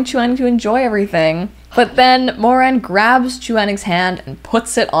slow and wanting Chu Wanning to enjoy everything. But then Moran grabs Chu Wanning's hand and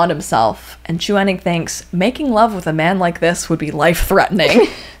puts it on himself. And Chu Wanning thinks, making love with a man like this would be life-threatening.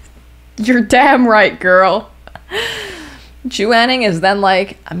 You're damn right, girl. Chu Wanning is then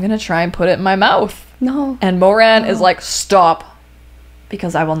like, I'm gonna try and put it in my mouth. No. And Moran is like, stop.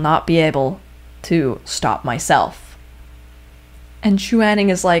 Because I will not be able to stop myself. And Chu Wanning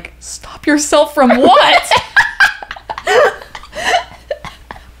is like, stop yourself from what?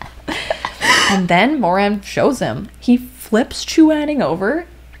 And then Moran shows him. He flips Chu Wanning over.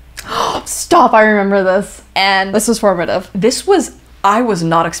 Stop, I remember this. And This was formative. I was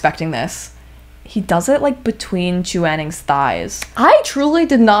not expecting this. He does it like between Chu Wanning's thighs. I truly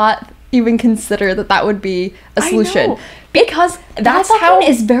did not even consider that would be a solution. I know, because that's that how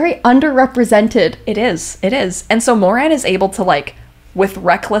is very underrepresented. It is. And so Moran is able to, like, with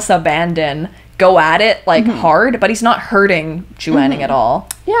reckless abandon, go at it, like, hard, but he's not hurting Chu Wanning at all.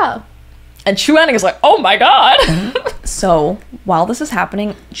 Yeah. And Chu Wanning is like, oh my god! So, while this is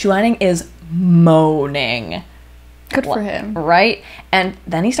happening, Chu Wanning is moaning. Good for him. Right? And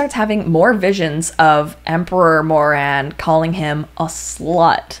then he starts having more visions of Emperor Moran calling him a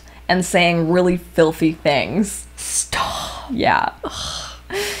slut and saying really filthy things. Stop. Yeah.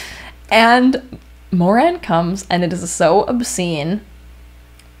 And Moran comes, and it is so obscene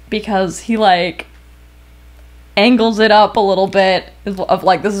because he, like, angles it up a little bit of,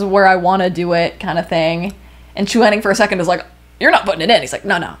 like, this is where I want to do it kind of thing. And Chu Wanning for a second is like, you're not putting it in. He's like,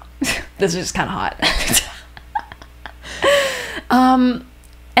 no. This is just kind of hot.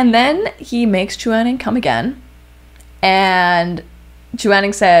 And then he makes Chu Wanning come again. And Chu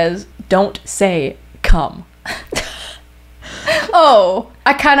Wanning says, don't say come. Oh,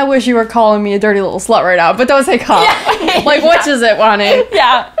 I kind of wish you were calling me a dirty little slut right now, but don't say come. Yeah. Like, which is it, Wanning?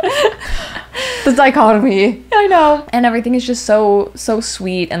 Yeah. The dichotomy. I know. And everything is just so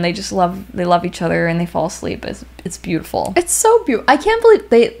sweet, and they just love each other, and they fall asleep. It's beautiful. It's so beautiful. I can't believe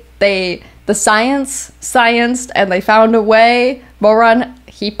the scienced, and they found a way. Moran,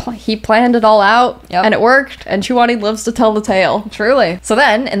 he planned it all out, and it worked, and Chu Wanning lives to tell the tale. Truly. So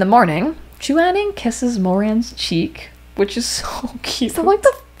then, in the morning, Chu Wanning kisses Moran's cheek, which is so cute. So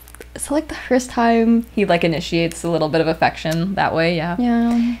like the first time he, like, initiates a little bit of affection that way, yeah.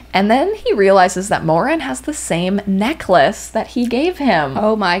 Yeah. And then he realizes that Moran has the same necklace that he gave him.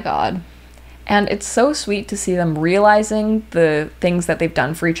 Oh my god. And it's so sweet to see them realizing the things that they've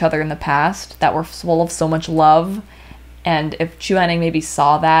done for each other in the past that were full of so much love. And if Chu Wanning maybe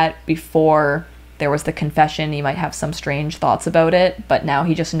saw that before there was the confession, he might have some strange thoughts about it. But now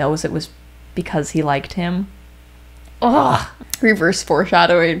he just knows it was because he liked him. Ugh. Reverse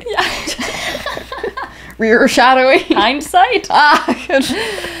foreshadowing. Yeah. Rear shadowing. Hindsight.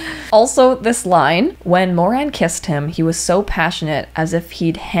 Also, this line, when Moran kissed him, he was so passionate as if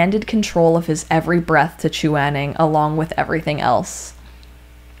he'd handed control of his every breath to Chu Wanning along with everything else.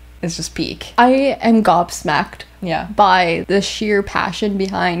 It's just peak. I am gobsmacked. Yeah. By the sheer passion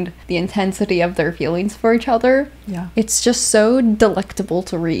behind the intensity of their feelings for each other. Yeah. It's just so delectable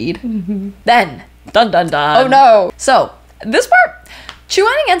to read. Mm-hmm. Then, dun dun dun. Oh no. So, this part, Chu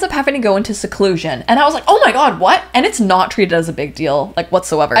Wanning ends up having to go into seclusion. And I was like, oh my god, what? And it's not treated as a big deal, like,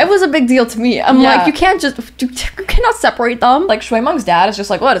 whatsoever. It was a big deal to me. I'm like, you cannot separate them. Like, Shui Meng's dad is just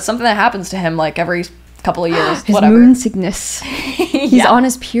like, what? It's something that happens to him, like, every couple of years, his whatever. moon sickness. He's on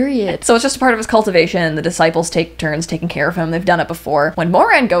his period. So it's just a part of his cultivation. The disciples take turns taking care of him. They've done it before. When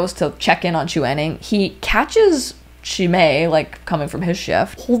Moran goes to check in on Chu Wanning, he catches Shimei, like, coming from his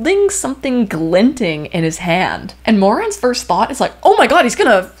shift, holding something glinting in his hand. And Moran's first thought is like, oh my god, he's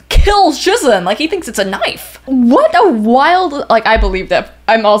gonna kill Shizun. Like, he thinks it's a knife. What a wild... Like, I believe that.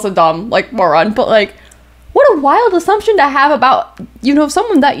 I'm also dumb, like Moran, but, like, what a wild assumption to have about, you know,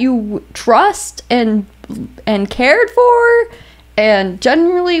 someone that you trust and cared for and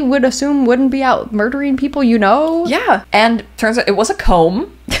generally would assume wouldn't be out murdering people, you know? Yeah. And turns out it was a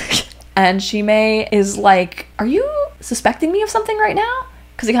comb. And Shimei is like, are you suspecting me of something right now?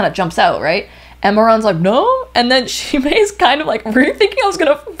 because he kind of jumps out, right? And Moran's like, no. And then Shimei's kind of like, were you thinking I was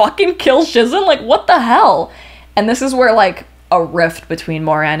gonna fucking kill Shizen? Like, what the hell? And this is where like a rift between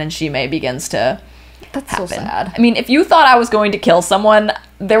Moran and Shimei begins to happen. So sad. I mean, if you thought I was going to kill someone,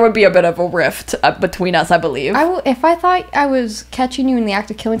 there would be a bit of a rift between us, I believe. If I thought I was catching you in the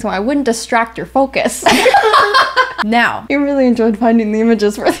act of killing someone, I wouldn't distract your focus. Now, You really enjoyed finding the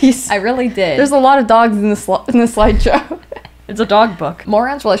images for these. I really did. There's a lot of dogs in this slideshow. It's a dog book.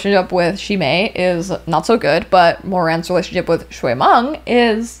 Moran's relationship with Shimei is not so good, but Moran's relationship with Shui Meng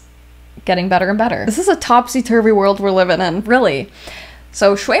is getting better and better. This is a topsy-turvy world we're living in. Really.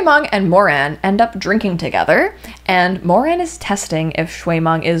 So Shui Meng and Moran end up drinking together, and Moran is testing if Shui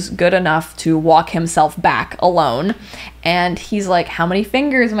Meng is good enough to walk himself back alone. And he's like, how many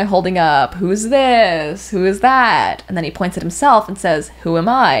fingers am I holding up? Who's this? Who is that? And then he points at himself and says, who am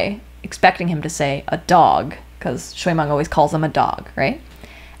I? Expecting him to say, a dog, because Shui Meng always calls him a dog, right?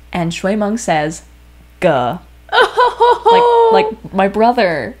 And Shui Meng says, guh. Like my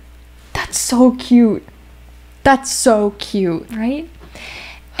brother. That's so cute. That's so cute. Right?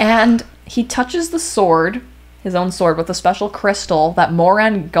 And he touches the sword, his own sword, with a special crystal that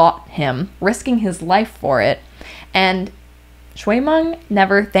Moran got him, risking his life for it. And Shui Meng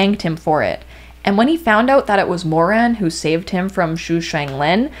never thanked him for it. And when he found out that it was Moran who saved him from Shu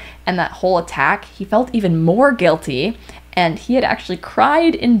Shanglin and that whole attack, he felt even more guilty. And he had actually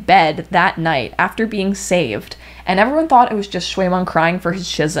cried in bed that night after being saved. And everyone thought it was just Shui Meng crying for his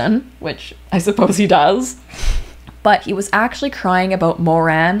Shizen, which I suppose he does. But he was actually crying about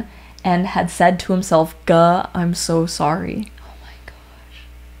Moran and had said to himself, "Guh, I'm so sorry." Oh my gosh.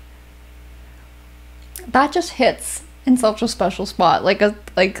 That just hits in such a special spot.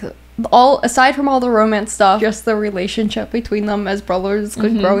 All aside from all the romance stuff, just the relationship between them as brothers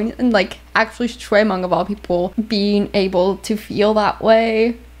growing, and like actually Shui Meng of all people being able to feel that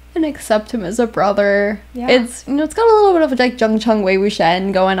way and accept him as a brother. Yeah. It's, it's got a little bit of like Zheng Cheng Wei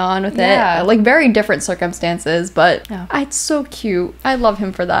Wuxian going on with Yeah. it. Like very different circumstances, but Yeah. it's so cute. I love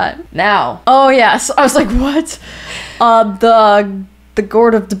him for that. Now, Oh yes, I was like, what? The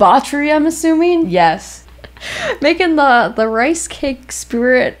gourd of debauchery, I'm assuming, yes, making the rice cake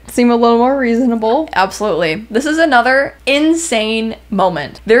spirit seem a little more reasonable. absolutely. This is another insane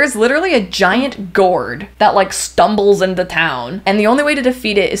moment. There is literally a giant gourd that like stumbles into town, and the only way to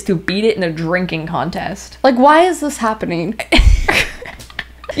defeat it is to beat it in a drinking contest. Like, why is this happening?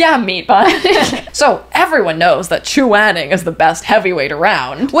 Yeah, meat bun. So everyone knows that Chu Wanning is the best heavyweight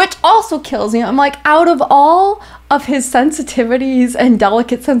around. Which also kills me. I'm like, out of all of his sensitivities and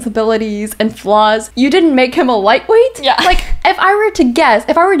delicate sensibilities and flaws, you didn't make him a lightweight? Yeah. Like, if I were to guess,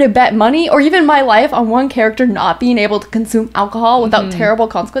 if I were to bet money or even my life on one character not being able to consume alcohol without terrible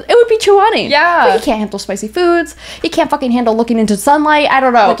consequences, it would be Chu Wanning. Yeah. Like, he can't handle spicy foods. He can't fucking handle looking into sunlight. I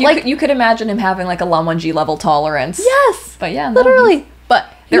don't know. Like you could imagine him having like a Lan Wangji level tolerance. yes. But yeah, no, Literally. But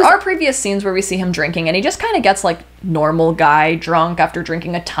there are previous scenes where we see him drinking, and he just kind of gets like normal guy drunk after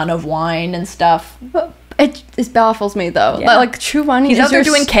drinking a ton of wine and stuff. It baffles me though. Yeah. Like Chu Wanning, He's is out there your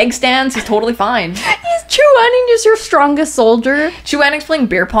doing keg stands. He's totally fine. Is Chu Wanning just your strongest soldier? Chu Wanning's playing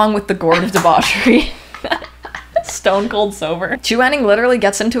beer pong with the gourd of debauchery. Stone cold sober. Chu Wanning literally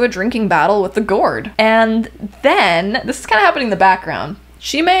gets into a drinking battle with the gourd. And then, this is kind of happening in the background,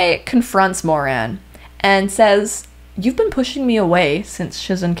 Shimei confronts Moran and says, "You've been pushing me away since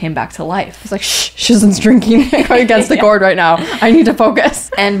Shizen came back to life." He's like, shh, Shizen's drinking against the gourd right now. I need to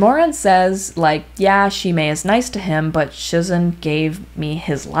focus. And Moran says, like, yeah, Shimei is nice to him, but Shizen gave me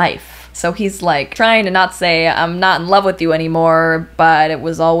his life. So he's like trying to not say, I'm not in love with you anymore, but it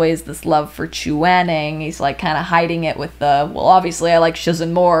was always this love for Chu Wanning. He's like kind of hiding it with the, well, obviously I like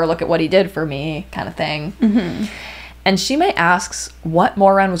Shizen more, look at what he did for me kind of thing. And Shimei asks what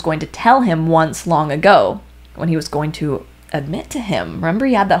Moran was going to tell him once long ago, when he was going to admit to him. Remember,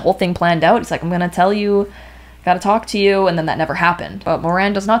 he had that whole thing planned out. He's like, I'm going to tell you, gotta talk to you, and then that never happened. But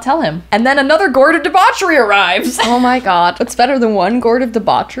Moran does not tell him. And then another gourd of debauchery arrives. Oh my god. What's better than one gourd of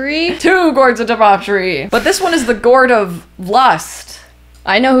debauchery? 2 gourds of debauchery. But this one is the gourd of lust.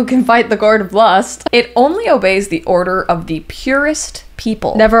 I know who can fight the gourd of lust. It only obeys the order of the purest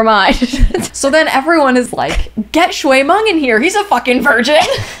people. Never mind. So then everyone is like, get Shui Meng in here. He's a fucking virgin.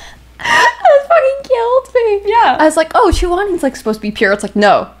 That fucking killed me. Yeah. I was like, oh, Chu Wanning's like supposed to be pure. It's like,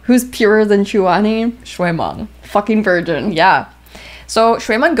 no. Who's purer than Chu Wanning? Shui Meng. Fucking virgin. Yeah. So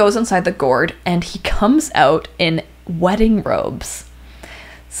Shui Meng goes inside the gourd and he comes out in wedding robes.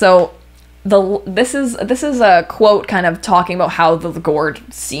 So this is a quote kind of talking about how the gourd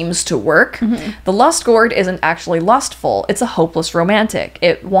seems to work. The lust gourd isn't actually lustful. It's a hopeless romantic.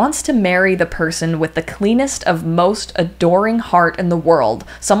 It wants to marry the person with the cleanest of most adoring heart in the world,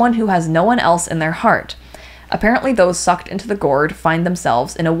 someone who has no one else in their heart. Apparently, those sucked into the gourd find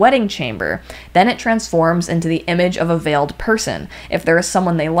themselves in a wedding chamber. Then it transforms into the image of a veiled person. If there is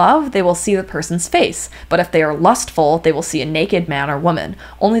someone they love, they will see the person's face. But if they are lustful, they will see a naked man or woman.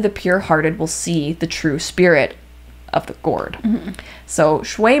 Only the pure-hearted will see the true spirit of the gourd. So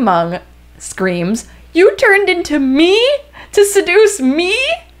Shui Meng screams, "You turned into me to seduce me?"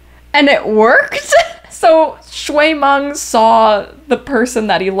 And it worked? So Shui Meng saw the person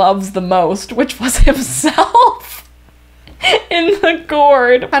that he loves the most, which was himself, in the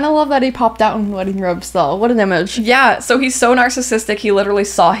gourd. Kind of love that he popped out in wedding robes, though. What an image. Yeah, so he's so narcissistic, he literally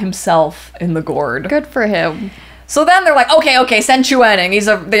saw himself in the gourd. Good for him. So then they're like, okay, send Chu Wanning. He's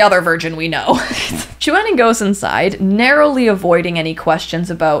the other virgin we know. Chu Wanning goes inside, narrowly avoiding any questions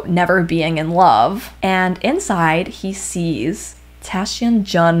about never being in love. And inside, he sees Tassian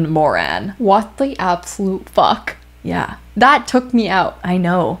Jun Moran. What the absolute fuck? Yeah. That took me out. I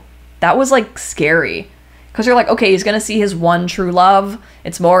know. That was like scary. Because you're like, okay, he's going to see his one true love.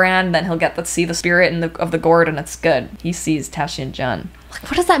 It's Moran. Then he'll get to see the spirit of the gourd and it's good. He sees Tassian Jun. Like,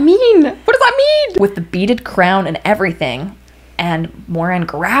 what does that mean? What does that mean? With the beaded crown and everything. And Moran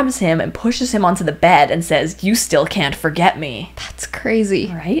grabs him and pushes him onto the bed and says, "You still can't forget me." That's crazy.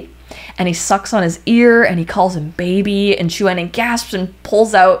 Right? And he sucks on his ear and he calls him baby, and Chu Wanning gasps and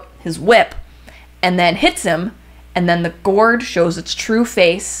pulls out his whip and then hits him, and then the gourd shows its true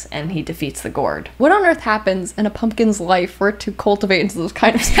face and he defeats the gourd. What on earth happens in a pumpkin's life for it to cultivate into this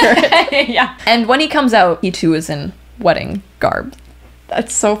kind of spirit? Yeah. And when he comes out, he too is in wedding garb.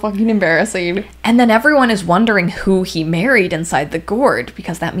 That's so fucking embarrassing. And then everyone is wondering who he married inside the gourd,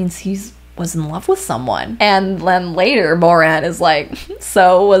 because that means he's was in love with someone. And then later Moran is like,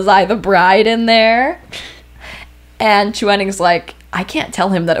 "So was I the bride in there?" And Chu Wanning's like, "I can't tell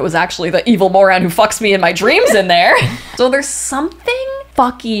him that it was actually the evil Moran who fucks me in my dreams in there." So there's something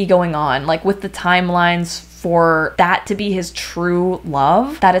fucky going on, like with the timelines for that to be his true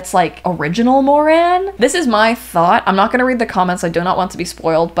love, that it's like original Moran. This is my thought. I'm not going to read the comments. I do not want to be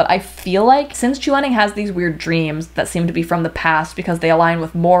spoiled, but I feel like since Chu Wanning has these weird dreams that seem to be from the past because they align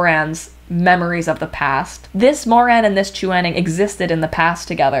with Moran's memories of the past, this Moran and this Chu Wanning existed in the past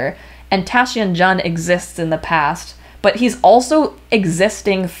together, and Tassian Jun exists in the past, but he's also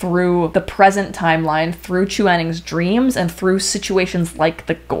existing through the present timeline, through Chu Wanning's dreams and through situations like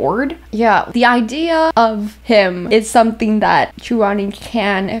the gourd. Yeah, the idea of him is something that Chu Wanning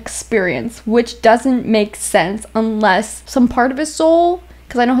can experience, which doesn't make sense unless some part of his soul,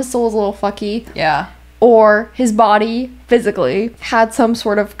 because I know his soul is a little fucky, Yeah. or his body physically had some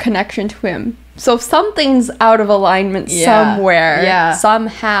sort of connection to him. So something's out of alignment somewhere. Yeah.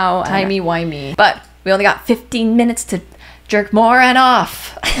 Somehow. Timey-wimey. But we only got 15 minutes to jerk Moran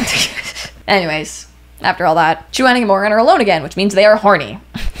off. Anyways, after all that, Chu Wanning and Moran are alone again, which means they are horny.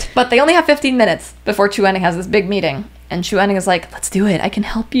 But they only have 15 minutes before Chu Wanning has this big meeting. And Chu Wanning is like, "Let's do it. I can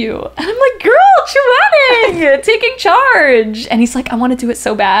help you." And I'm like, "Girl, Chu Wanning, taking charge." And he's like, "I want to do it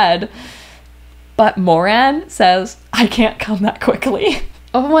so bad." But Moran says, "I can't come that quickly."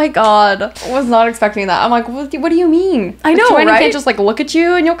 Oh my god. I was not expecting that. I'm like, what do you mean? I know, Chu Wanning right? can't just like look at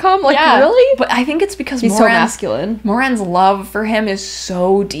you and you'll come? Like, Yeah. really? But I think it's because He's so masculine. Moran's love for him is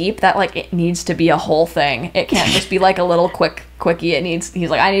so deep that like it needs to be a whole thing. It can't just be like a little quickie. He's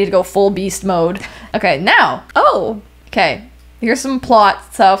like, "I need to go full beast mode." Okay, now. Okay. Here's some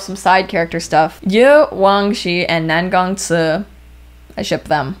plot stuff, some side character stuff. Yu Wangxi and Nan Gongci, I ship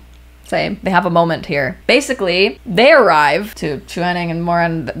them. Same. They have a moment here. Basically, they arrive to Chu Wanning and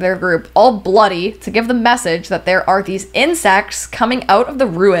Moran, their group, all bloody, to give the message that there are these insects coming out of the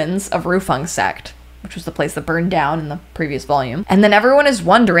ruins of Rufeng's sect, which was the place that burned down in the previous volume. And then everyone is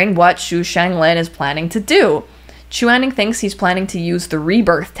wondering what Xu Shanglin is planning to do. Chu Wanning thinks he's planning to use the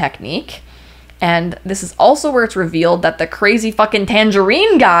rebirth technique. And this is also where it's revealed that the crazy fucking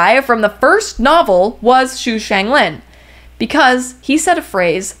tangerine guy from the first novel was Xu Shanglin. Because he said a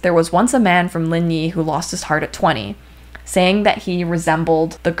phrase, "There was once a man from Linyi who lost his heart at 20, saying that he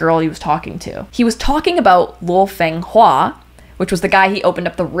resembled the girl he was talking to. He was talking about Luo Fenghua, which was the guy he opened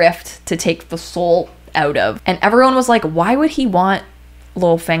up the rift to take the soul out of. And everyone was like, why would he want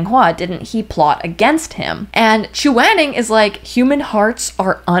Luo Fenghua? Didn't he plot against him? And Chu Wanning is like, human hearts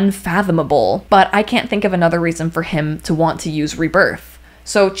are unfathomable, but I can't think of another reason for him to want to use rebirth.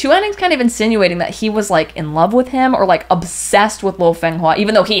 So Chu Anning's kind of insinuating that he was like in love with him or like obsessed with Lo Fenghua,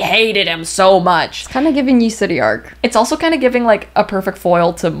 even though he hated him so much. Kind of giving Yi City arc. It's also kind of giving like a perfect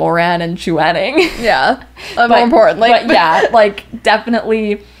foil to Moran and Chu Anning. Yeah. More importantly. But yeah, like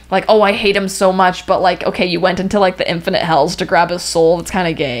definitely like, oh, I hate him so much, but like, okay, you went into like the infinite hells to grab his soul. It's kind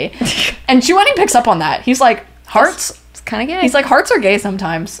of gay. And Chu Anning picks up on that. He's like, hearts. Kind of gay. He's like, hearts are gay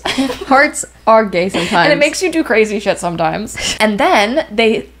sometimes. Hearts are gay sometimes. And it makes you do crazy shit sometimes. And then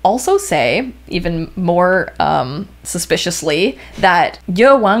they also say, even more suspiciously, that Ye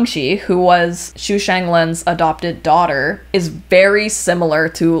Wangxi, who was Xu Shanglin's adopted daughter, is very similar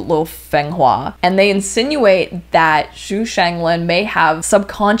to Lo Fenghua. And they insinuate that Xu Shanglin may have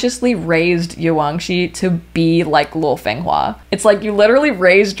subconsciously raised Ye Wangxi to be like Lo Fenghua. It's like you literally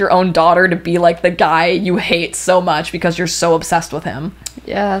raised your own daughter to be like the guy you hate so much because you're so obsessed with him.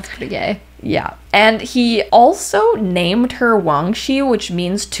 Yeah, that's pretty gay. Yeah. And he also named her Wangxi, which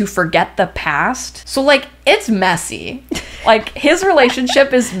means to forget the past. So, like, it's messy. Like, his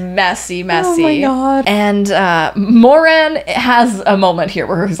relationship is messy. Oh my god. And Moran has a moment here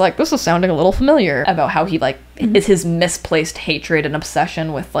where he's like, this is sounding a little familiar, about how he, like, is his misplaced hatred and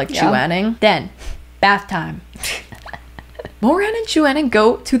obsession with, like, Chu Anning. Then, bath time. Moran and Chu Anning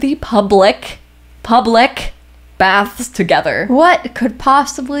go to the public baths together. What could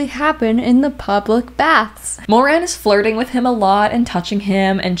possibly happen in the public baths? Moran is flirting with him a lot and touching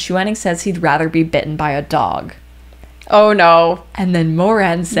him, and Chu Anning says he'd rather be bitten by a dog. Oh no. And then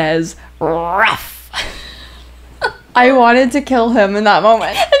Moran says, ruff. I wanted to kill him in that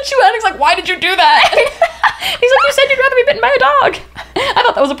moment. And Chu Anning's like, why did you do that? He's like, you said you'd rather be bitten by a dog. I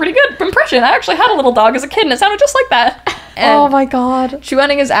thought that was a pretty good impression. I actually had a little dog as a kid and it sounded just like that. And oh my god. Chu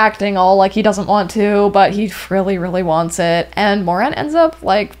Anning is acting all like he doesn't want to, but he really, really wants it. And Moran ends up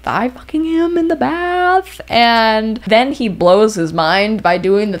like thigh fucking him in the bath. And then he blows his mind by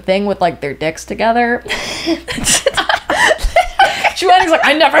doing the thing with like their dicks together. Chu Anning's like,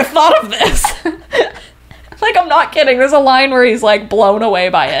 I never thought of this. Like, I'm not kidding. There's a line where he's like blown away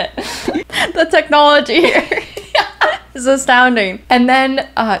by it. The technology here is astounding. And then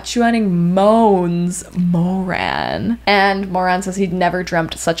Chu Anning moans Moran. And Moran says he'd never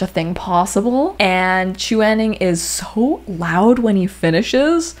dreamt such a thing possible. And Chu Anning is so loud when he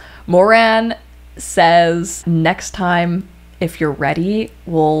finishes. Moran says, next time, if you're ready,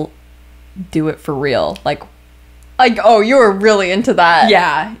 we'll do it for real. Like, oh, you were really into that.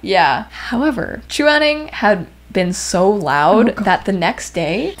 Yeah. However, Chu Anning had been so loud that the next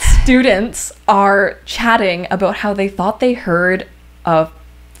day, students are chatting about how they thought they heard a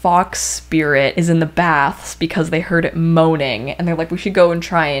fox spirit is in the baths because they heard it moaning. And they're like, we should go and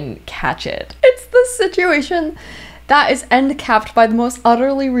try and catch it. It's the situation that is end capped by the most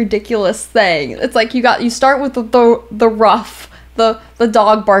utterly ridiculous thing. It's like you start with the rough, the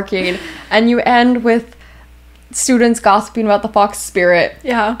dog barking, and you end with students gossiping about the fox spirit.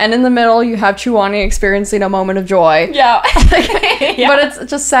 Yeah. And in the middle, you have Chu Anning experiencing a moment of joy. Yeah. But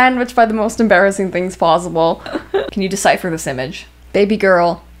it's just sandwiched by the most embarrassing things possible. Can you decipher this image? Baby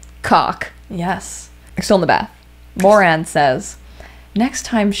girl, cock. Yes. They're still in the bath. Moran says, next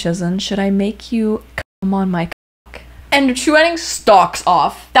time, Shizun, should I make you come on my cock? And Chu Anning stalks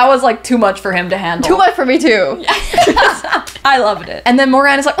off. That was like too much for him to handle. Too much for me too. I loved it. And then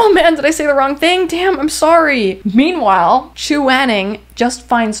Moran is like, oh man, did I say the wrong thing? Damn, I'm sorry. Meanwhile, Chu Anning just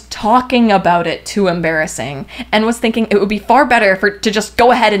finds talking about it too embarrassing and was thinking it would be far better to just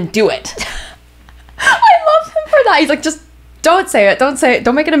go ahead and do it. I love him for that. He's like, just don't say it.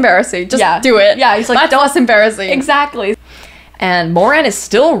 Don't make it embarrassing. Just do it. Yeah, he's like, that's less embarrassing. Exactly. And Moran is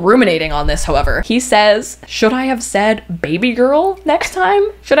still ruminating on this, however. He says, should I have said baby girl next time?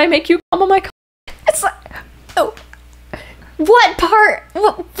 Should I make you come on my cock? It's like, oh. What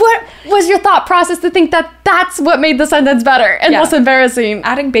was your thought process to think that that's what made the sentence better and less embarrassing?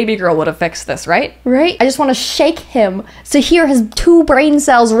 Adding baby girl would have fixed this, right? Right? I just want to shake him to hear his 2 brain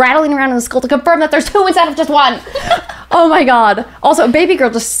cells rattling around in the skull to confirm that there's 2 instead of just 1. Oh my god. Also, baby girl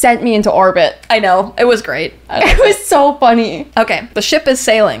just sent me into orbit. I know. It was great. It was so funny. Okay, the ship is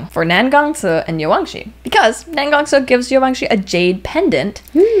sailing for Nangongse and Ye Wangxi because Nangongse gives Ye Wangxi a jade pendant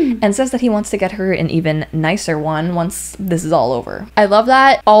and says that he wants to get her an even nicer one once this is all over. I love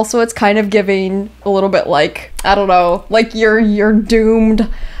that. Also, it's kind of giving a little bit like, I don't know, like you're doomed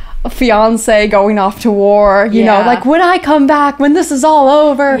fiance going off to war, you know, like when I come back, when this is all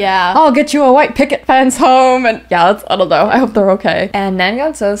over, I'll get you a white picket fence home. And I don't know, I hope they're okay. And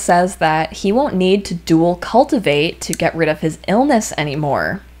Nangongse says that he won't need to dual cultivate to get rid of his illness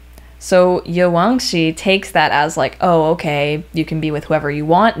anymore. So Ye Wangxi takes that as like, oh, okay, you can be with whoever you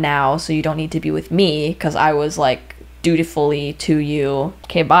want now, so you don't need to be with me, because I was like dutifully to you.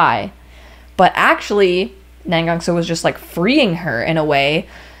 Okay, bye. But actually, Nangangsa was just like freeing her in a way,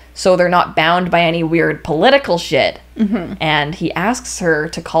 so they're not bound by any weird political shit. And he asks her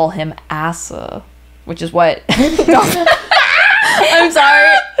to call him Asa, which is what... I'm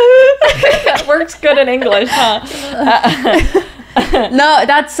sorry. That works good in English, huh? No,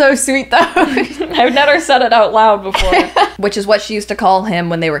 that's so sweet though. I've never said it out loud before. Which is what she used to call him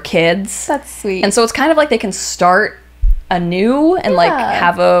when they were kids. That's sweet. And so it's kind of like they can start anew and like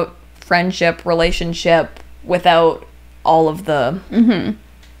have a friendship relationship without all of the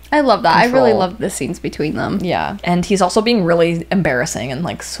I love that. control. I really love the scenes between them. Yeah. And he's also being really embarrassing and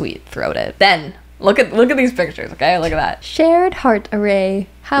like sweet throughout it. Then look at these pictures, okay? Look at that. Shared heart array.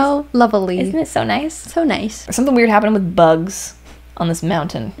 How lovely. Isn't it so nice? So nice. Something weird happened with bugs on this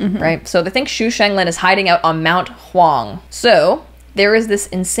mountain, right? So they think Xu Shenglin is hiding out on Mount Huang. So there is this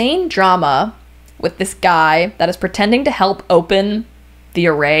insane drama with this guy that is pretending to help open the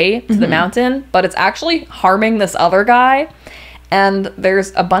array to the mountain, but it's actually harming this other guy. And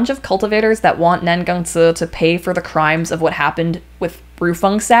there's a bunch of cultivators that want Nengangzi to pay for the crimes of what happened with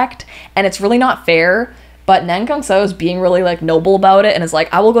Rufeng sect, and it's really not fair. But Nengangzi is being really like noble about it and is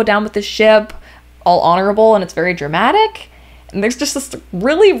like, I will go down with this ship, all honorable, and it's very dramatic. And there's just this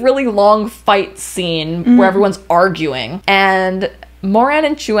really, really long fight scene where everyone's arguing. And Moran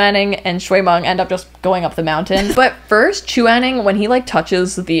and Chuaning and Shuimeng end up just going up the mountain. But first, Chuaning, when he like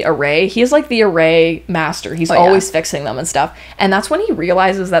touches the array, he's like the array master. He's always fixing them and stuff. And that's when he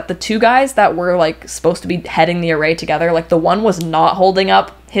realizes that the two guys that were like supposed to be heading the array together, like the one was not holding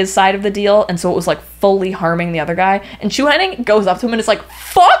up his side of the deal, and so it was like fully harming the other guy. And Chuaning goes up to him and is like,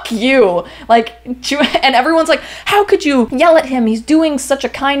 fuck you! Like, and everyone's like, how could you yell at him? He's doing such a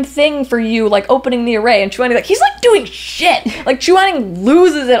kind thing for you, like opening the array. And Chuaning like, he's like doing shit! Like, Chuaning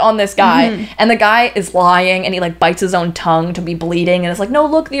loses it on this guy, and the guy is lying, and he like bites his own tongue to be bleeding, and it's like, no,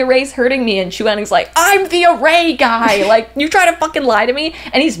 look, the array's hurting me. And Chuaning's like, I'm the array guy! Like, you try to fucking lie to me?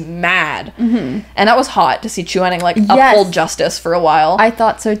 And he's mad. And that was hot to see Chuaning like uphold justice for a while. I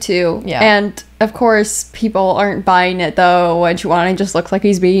thought so too. Yeah. And of course, people aren't buying it though when Chuaning just looks like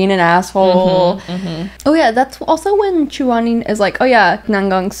he's being an asshole. Oh yeah, that's also when Chuaning is like, oh yeah,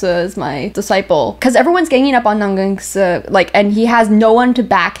 Nangangsi is my disciple. Because everyone's ganging up on Nangangsi, like, and he has no one to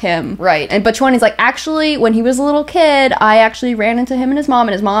back him. Right. And but Chuaning's like, actually, when he was a little kid, I actually ran into him and his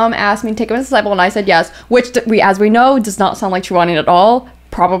mom asked me to take him as a disciple, and I said yes. Which, as we know, does not sound like Chuaning at all.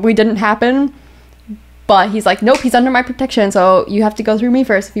 Probably didn't happen. But he's like, nope, he's under my protection, so you have to go through me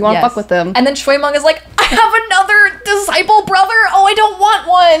first if you want to fuck with him. And then Shuimeng is like, I have another disciple brother. Oh, I don't want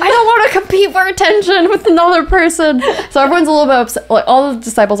one. I don't want to compete for attention with another person. So everyone's a little bit upset. Like, all the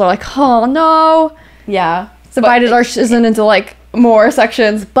disciples are like, oh no. Yeah. Divided our isn't into like more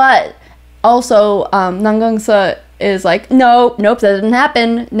sections. But also, Nangangsa is like, nope, that didn't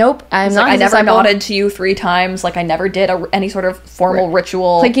happen. Nope, I'm not. Like, I never disciple. nodded to you 3 times. Like, I never did any sort of formal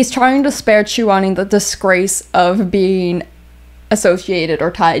ritual. Like, he's trying to spare Chuaning the disgrace of being associated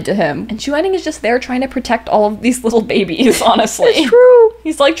or tied to him. And Chuaning is just there trying to protect all of these little babies, honestly. It's true.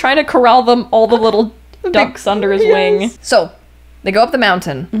 He's like trying to corral them, all the little ducks under his wing. So, they go up the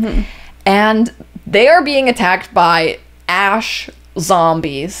mountain, and they are being attacked by ash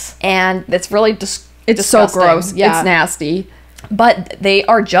zombies. And it's really It's disgusting. so gross. Yeah. It's nasty. But they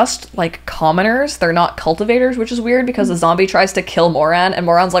are just like commoners. They're not cultivators, which is weird because the zombie tries to kill Moran, and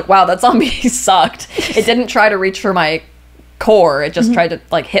Moran's like, wow, that zombie sucked. It didn't try to reach for my core. It just tried to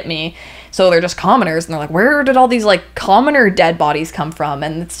like hit me. So they're just commoners, and they're like, where did all these like commoner dead bodies come from?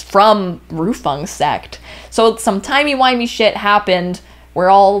 And it's from Rufeng sect. So some timey-wimey shit happened where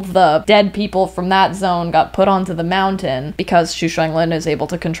all the dead people from that zone got put onto the mountain because Xu Shenglin is able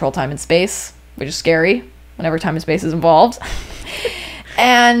to control time and space, which is scary whenever time and space is involved.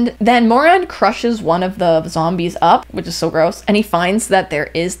 And then Moran crushes one of the zombies up, which is so gross, and he finds that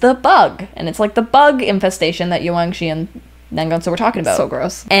there is the bug. And it's like the bug infestation that Yuangxi and Nangangsi were talking about. So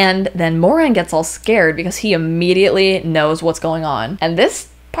gross. And then Moran gets all scared because he immediately knows what's going on. And this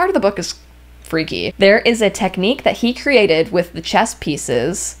part of the book is freaky. There is a technique that he created with the chess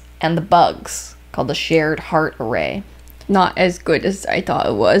pieces and the bugs called the shared heart array. Not as good as I thought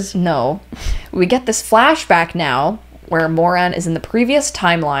it was. No. We get this flashback now where Moran is in the previous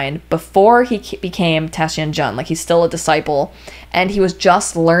timeline before he became Taxian Jun. Like, he's still a disciple, and he was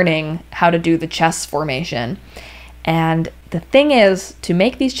just learning how to do the chess formation. And the thing is, to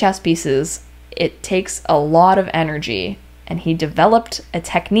make these chess pieces, it takes a lot of energy, and he developed a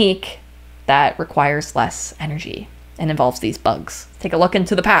technique that requires less energy and involves these bugs. Take a look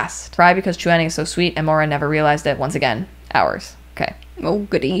into the past. Try because Chuaning is so sweet and Moran never realized it. Once again, hours. Okay. Oh,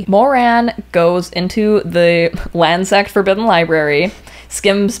 goody. Moran goes into the Landsect Forbidden Library,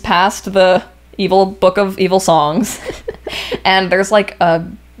 skims past the evil book of evil songs, and there's like a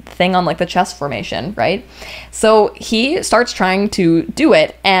thing on like the chess formation, right? So he starts trying to do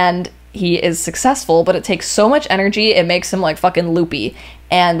it, and he is successful, but it takes so much energy, it makes him like fucking loopy.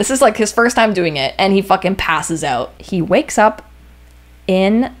 And this is like his first time doing it, and he fucking passes out. He wakes up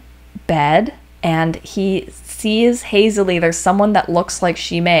in bed, and he sees hazily there's someone that looks like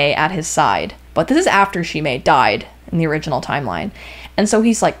Shimei at his side. But this is after Shimei died in the original timeline. And so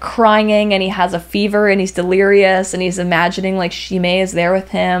he's like crying, and he has a fever, and he's delirious, and he's imagining like Shimei is there with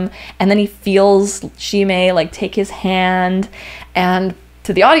him. And then he feels Shimei like take his hand. And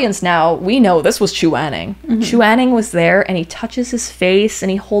to the audience now, we know this was Chu Wanning. Chu Wanning was there, and he touches his face,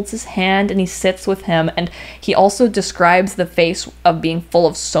 and he holds his hand, and he sits with him. And he also describes the face of being full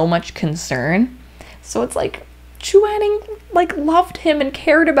of so much concern. So it's like Chu Wanning like loved him and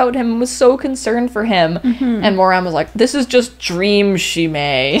cared about him and was so concerned for him. And Moran was like, this is just dream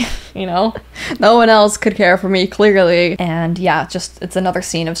Shimei, you know? No one else could care for me, clearly. And yeah, just it's another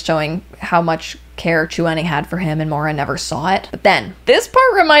scene of showing how much care Chu Wanning had for him, and Moran never saw it. But then this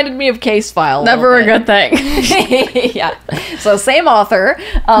part reminded me of Case File. Never a good thing. Yeah. So same author.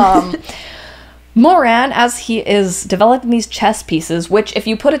 Moran, as he is developing these chess pieces, which if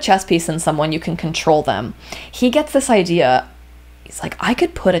you put a chess piece in someone, you can control them. He gets this idea. He's like, I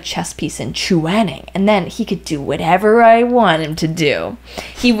could put a chess piece in Chu Wanning, and then he could do whatever I want him to do.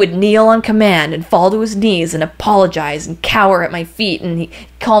 He would kneel on command and fall to his knees and apologize and cower at my feet, and he'd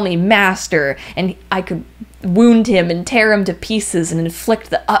call me master, and I could wound him and tear him to pieces and inflict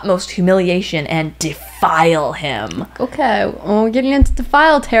the utmost humiliation and defile him. Okay, well, getting into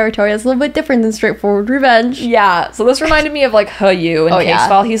defile territory is a little bit different than straightforward revenge. Yeah, so this reminded me of like Yu in Case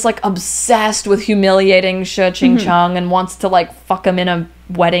File. He's like obsessed with humiliating Shi Ching Chung and wants to like fuck him in a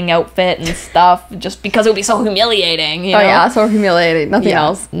wedding outfit and stuff just because it would be so humiliating, you know? Oh yeah, so humiliating, nothing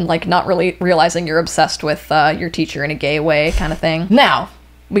else. And, like not really realizing you're obsessed with your teacher in a gay way kind of thing. Now,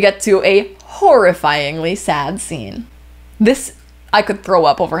 we get to a horrifyingly sad scene. This, I could throw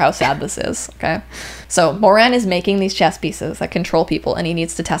up over how sad this is, okay? So Moran is making these chess pieces that control people, and he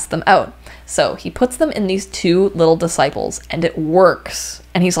needs to test them out. So he puts them in these two little disciples, and it works.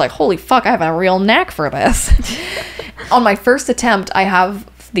 And he's like, holy fuck, I have a real knack for this. On my first attempt, I have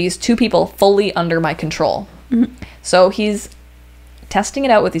these two people fully under my control. So he's testing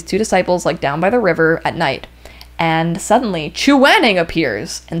it out with these two disciples, like down by the river at night. And suddenly, Chu Wanning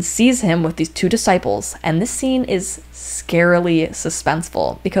appears and sees him with these two disciples. And this scene is scarily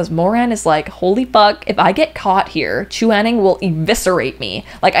suspenseful because Moran is like, holy fuck, if I get caught here, Chu Wanning will eviscerate me.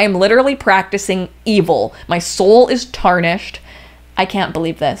 Like, I am literally practicing evil. My soul is tarnished. I can't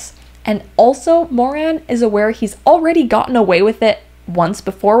believe this. And also, Moran is aware he's already gotten away with it once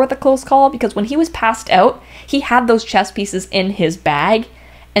before with a close call, because when he was passed out, he had those chess pieces in his bag,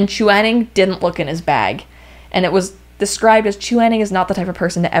 and Chu Wanning didn't look in his bag. And it was described as Chu Wanning is not the type of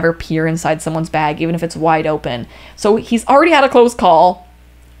person to ever peer inside someone's bag, even if it's wide open. So he's already had a close call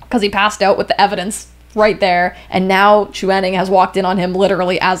because he passed out with the evidence right there. And now Chu Wanning has walked in on him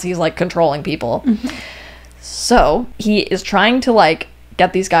literally as he's like controlling people. So he is trying to like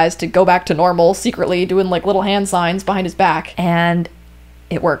get these guys to go back to normal secretly, doing like little hand signs behind his back. And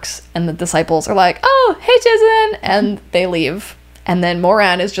it works. And the disciples are like, oh, hey, Chizen. And they leave. And then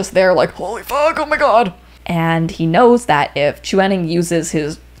Moran is just there like, holy fuck, oh my god. And he knows that if Chu Wanning uses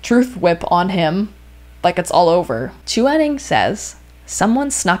his truth whip on him, like it's all over. Chu Wanning says, someone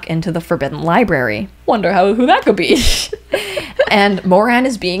snuck into the Forbidden Library. Wonder who that could be. And Moran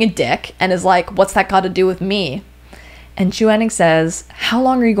is being a dick and is like, what's that got to do with me? And Chu Wanning says, how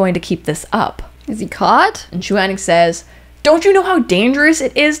long are you going to keep this up? Is he caught? And Chu Wanning says, don't you know how dangerous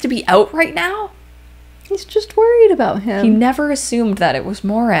it is to be out right now? He's just worried about him. He never assumed that it was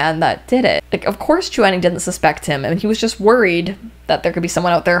Moran that did it. Like, of course Chu Wanning didn't suspect him, and he was just worried that there could be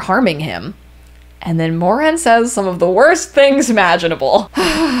someone out there harming him. And then Moran says some of the worst things imaginable.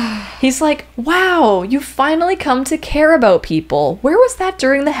 He's like, wow, you finally come to care about people. Where was that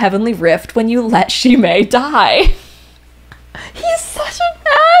during the Heavenly Rift when you let Shimei die? He's such an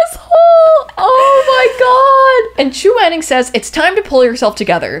asshole! Oh my god! And Chu Wanning says, it's time to pull yourself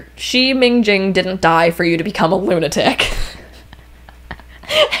together. Shi Mingjing didn't die for you to become a lunatic.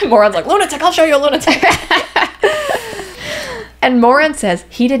 And Moran's like, lunatic, I'll show you a lunatic. And Moran says,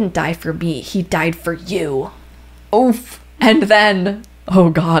 he didn't die for me, he died for you. Oof. And then, oh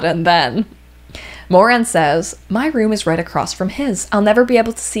god, and then Moran says, my room is right across from his. I'll never be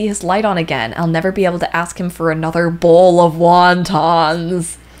able to see his light on again. I'll never be able to ask him for another bowl of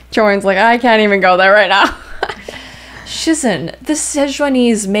wontons. Jordan's like, I can't even go there right now. Shizun, the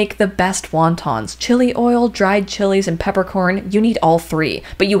Sichuanese make the best wontons. Chili oil, dried chilies, and peppercorn. You need all three,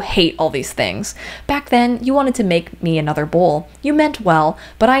 but you hate all these things. Back then, you wanted to make me another bowl. You meant well,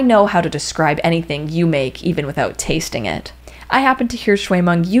 but I know how to describe anything you make even without tasting it. I happened to hear Shui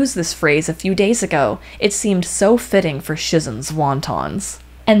Meng use this phrase a few days ago. It seemed so fitting for Shizun's wontons.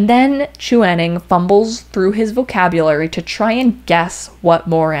 And then Chuaning fumbles through his vocabulary to try and guess what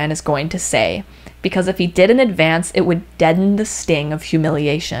Moran is going to say, because if he did in advance, it would deaden the sting of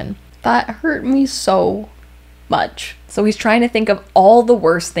humiliation. That hurt me so much. So he's trying to think of all the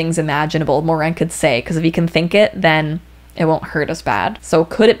worst things imaginable Moran could say, because if he can think it, then it won't hurt as bad. So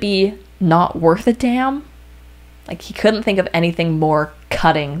could it be not worth a damn? Like, he couldn't think of anything more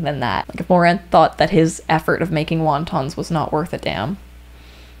cutting than that. Like, if Moran thought that his effort of making wontons was not worth a damn.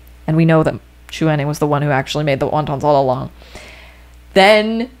 And we know that Chuaning was the one who actually made the wontons all along.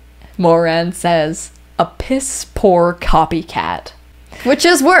 Then Moran says, a piss-poor copycat. Which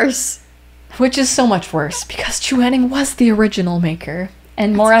is worse. Which is so much worse, because Chuaning was the original maker.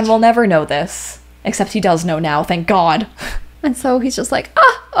 And Moran will never know this. Except he does know now, thank God. And so he's just like,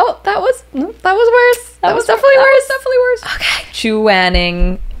 that was worse. That was definitely worse. Okay.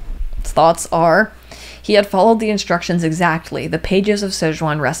 Chuaning's thoughts are, he had followed the instructions exactly. The pages of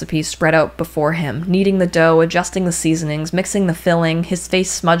Szechuan recipes spread out before him, kneading the dough, adjusting the seasonings, mixing the filling, his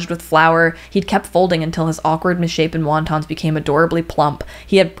face smudged with flour. He'd kept folding until his awkward, misshapen wontons became adorably plump.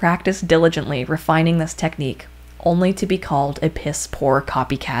 He had practiced diligently, refining this technique, only to be called a piss-poor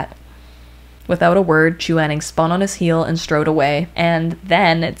copycat. Without a word, Chuaning spun on his heel and strode away. And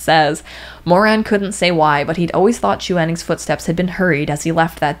then it says, Moran couldn't say why, but he'd always thought Chuaning's footsteps had been hurried as he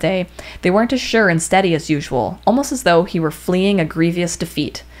left that day. They weren't as sure and steady as usual, almost as though he were fleeing a grievous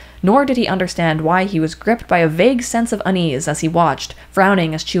defeat. Nor did he understand why he was gripped by a vague sense of unease as he watched,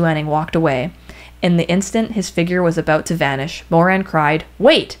 frowning as Chuaning walked away. In the instant his figure was about to vanish, Moran cried,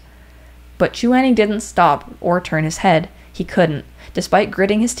 "Wait!" But Chuaning didn't stop or turn his head. He couldn't. Despite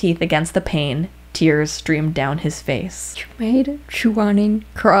gritting his teeth against the pain, tears streamed down his face. You made Chuaning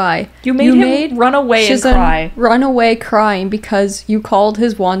cry. You made him run away and cry. Run away crying because you called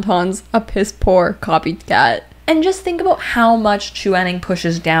his wontons a piss-poor copycat. And just think about how much Chuaning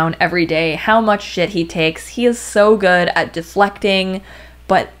pushes down every day, how much shit he takes. He is so good at deflecting,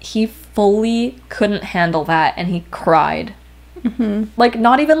 but he fully couldn't handle that, and he cried. Mm-hmm. Like,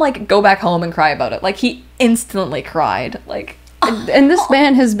 not even, like, go back home and cry about it. Like, he instantly cried. Like... And this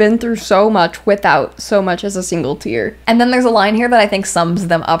man has been through so much without so much as a single tear. And then there's a line here that I think sums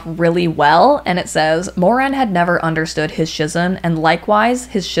them up really well, and it says, Moran had never understood his Shizun, and likewise,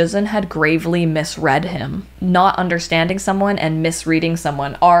 his Shizun had gravely misread him. Not understanding someone and misreading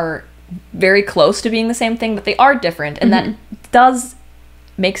someone are very close to being the same thing, but they are different, and that does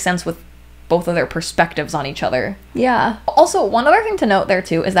make sense with both of their perspectives on each other. Yeah. Also, one other thing to note there,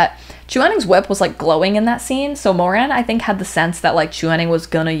 too, is that Chuaning's whip was, like, glowing in that scene, so Moran, I think, had the sense that, like, Chuaning was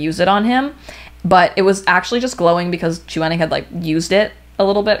gonna use it on him, but it was actually just glowing because Chuaning had, like, used it a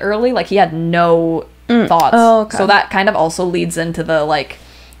little bit early. Like, he had no thoughts. Oh, okay. So that kind of also leads into the, like,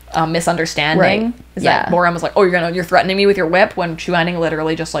 misunderstanding. Right. Is that Moran was like, oh, you're threatening me with your whip, when Chuaning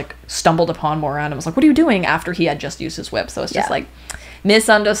literally just, like, stumbled upon Moran and was like, what are you doing, after he had just used his whip. So it's just, like...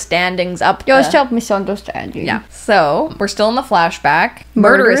 misunderstandings up You're still misunderstanding. Yeah. So, we're still in the flashback.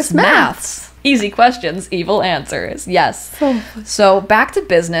 Murderous maths. Easy questions, evil answers. Yes. So, back to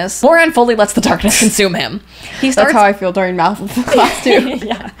business. Moran fully lets the darkness consume him. That's how I feel during math class, too.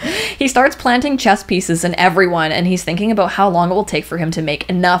 Yeah. He starts planting chess pieces in everyone, and he's thinking about how long it will take for him to make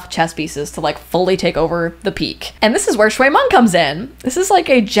enough chess pieces to, like, fully take over the peak. And this is where Shui Meng comes in. This is,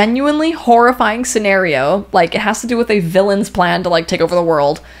 like, a genuinely horrifying scenario. Like, it has to do with a villain's plan to, like, take over the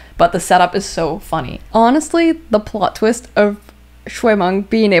world, but the setup is so funny. Honestly, the plot twist of Shui Meng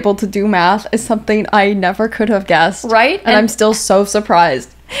being able to do math is something I never could have guessed. Right? And I'm still so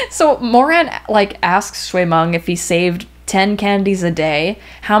surprised. So Moran, like, asks Shui Meng if he saved 10 candies a day,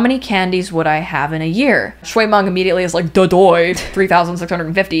 how many candies would I have in a year? Shui Meng immediately is like, dodoid,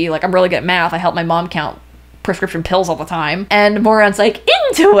 3,650. Like, I'm really good at math. I help my mom count prescription pills all the time. And Moran's like,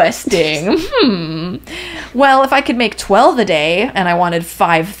 interesting. Well, if I could make 12 a day and I wanted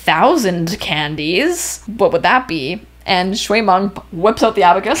 5,000 candies, what would that be? And Shui Meng whips out the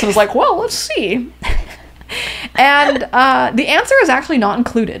abacus and is like, well, let's see. And the answer is actually not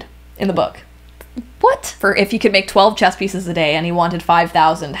included in the book. What? For if you could make 12 chess pieces a day and he wanted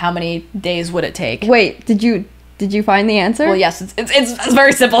 5,000, how many days would it take? Wait, did you find the answer? Well, yes, it's a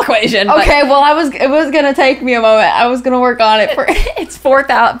very simple equation. Okay, well, it was gonna take me a moment. I was gonna work on it for... It's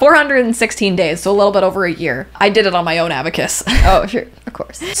 416 days, so a little bit over a year. I did it on my own abacus. Oh, sure. Of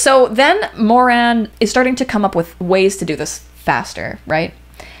course. So then Moran is starting to come up with ways to do this faster, right?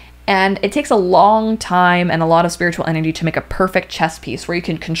 And it takes a long time and a lot of spiritual energy to make a perfect chess piece where you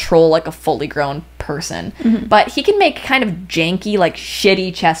can control like a fully grown person. But he can make kind of janky, like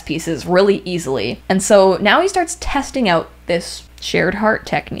shitty chess pieces really easily. And so now he starts testing out this shared heart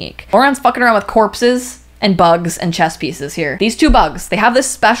technique. Moran's fucking around with corpses and bugs and chess pieces here. These two bugs, they have this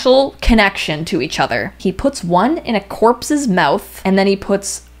special connection to each other. He puts one in a corpse's mouth and then he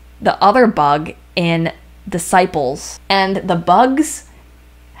puts the other bug in Disciples. And the bugs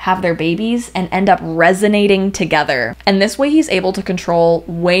have their babies and end up resonating together. And this way he's able to control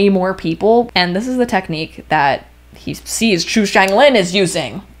way more people. And this is the technique that he sees Xu Shanglin is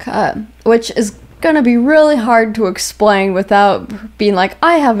using. Which is gonna be really hard to explain without being like,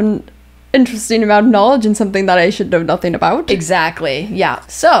 I have an interesting amount of knowledge in something that I should know nothing about. Exactly, yeah.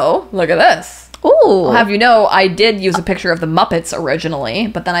 So, look at this. Ooh. I'll have you know, I did use a picture of the Muppets originally,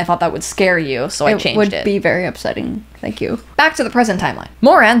 but then I thought that would scare you, so I changed it. It would be very upsetting. Thank you. Back to the present timeline.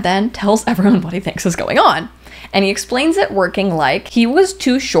 Moran then tells everyone what he thinks is going on. And he explains it working like he was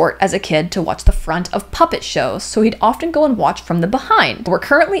too short as a kid to watch the front of puppet shows, so he'd often go and watch from the behind. We're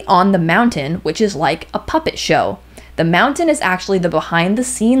currently on the mountain, which is like a puppet show. The mountain is actually the behind the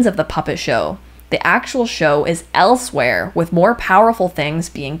scenes of the puppet show. The actual show is elsewhere, with more powerful things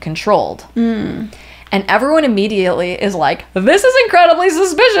being controlled. And everyone immediately is like, this is incredibly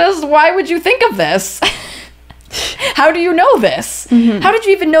suspicious. Why would you think of this? How do you know this? How did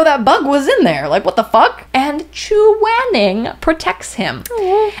you even know that bug was in there? Like, what the fuck? And Chu Wanning protects him.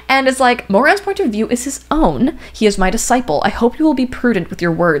 And is like, Moran's point of view is his own. He is my disciple. I hope you will be prudent with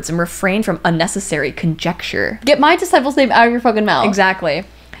your words and refrain from unnecessary conjecture. Get my disciple's name out of your fucking mouth. Exactly.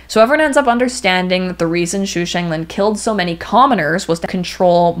 So everyone ends up understanding that the reason Xu Shanglin killed so many commoners was to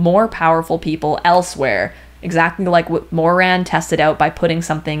control more powerful people elsewhere. Exactly like what Moran tested out by putting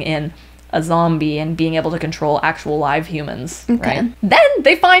something in a zombie and being able to control actual live humans. Okay. Right? Then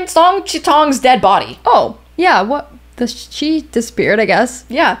they find Song Chitong's dead body. Oh, yeah, what? She disappeared, I guess.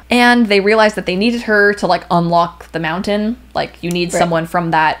 Yeah. And they realized that they needed her to like unlock the mountain. Like you need someone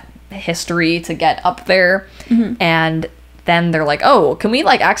from that history to get up there. And then they're like, oh, can we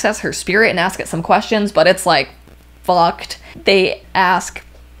like access her spirit and ask it some questions? But it's like fucked. They ask,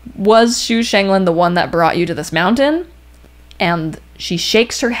 was Xu Shanglin the one that brought you to this mountain? And she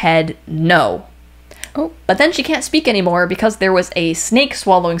shakes her head no. Oh. But then she can't speak anymore because there was a snake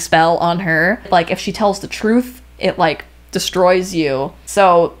swallowing spell on her. Like if she tells the truth, it like destroys you.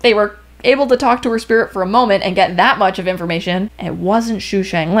 So they were able to talk to her spirit for a moment and get that much of information. And it wasn't Xu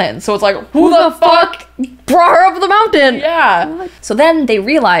Shanglin. So it's like, who the fuck brought her up the mountain? Yeah. What? So then they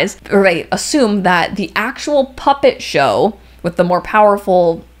realize, or they assume that the actual puppet show with the more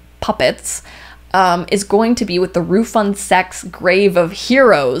powerful puppets is going to be with the Rufun Sek's Grave of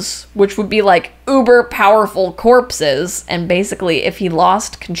Heroes, which would be like uber powerful corpses. And basically, if he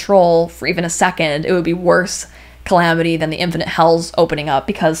lost control for even a second, it would be worse calamity than the infinite hells opening up,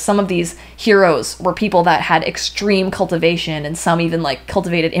 because some of these heroes were people that had extreme cultivation and some even like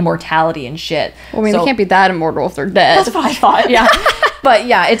cultivated immortality and shit. Well, I mean, they can't be that immortal if they're dead. That's what I thought, yeah. But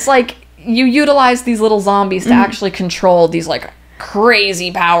yeah, it's like you utilize these little zombies to actually control these like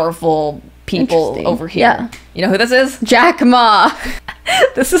crazy powerful people over here. Yeah. You know who this is? Jack Ma.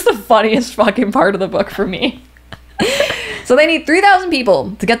 This is the funniest fucking part of the book for me. So they need 3,000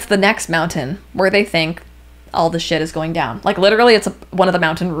 people to get to the next mountain where they think all the shit is going down. Like literally it's one of the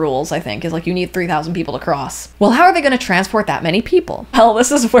mountain rules, I think, is like you need 3,000 people to cross. Well, how are they going to transport that many people? Well,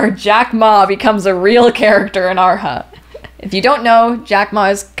 this is where Jack Ma becomes a real character in Arha. If you don't know, Jack Ma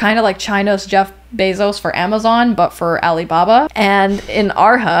is kind of like China's Jeff Bezos for Amazon, but for Alibaba. And in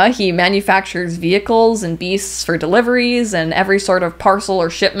Arha, he manufactures vehicles and beasts for deliveries, and every sort of parcel or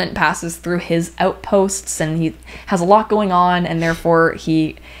shipment passes through his outposts, and he has a lot going on, and therefore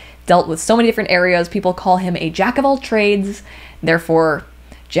he dealt with so many different areas. People call him a jack of all trades, therefore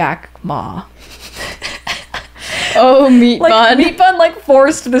Jack Ma. Oh, Meat Bun. Meat Bun like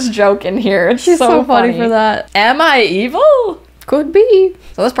forced this joke in here. It's She's so funny for that. Am I evil? Could be.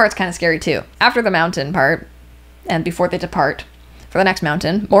 So this part's kind of scary too. After the mountain part, and before they depart for the next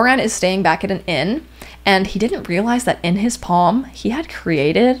mountain, Moran is staying back at an inn, and he didn't realize that in his palm, he had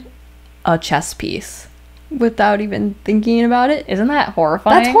created a chess piece. Without even thinking about it? Isn't that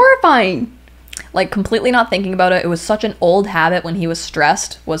horrifying? That's horrifying. Like completely not thinking about it. It was such an old habit when he was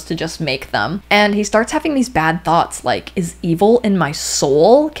stressed, was to just make them. And he starts having these bad thoughts like, is evil in my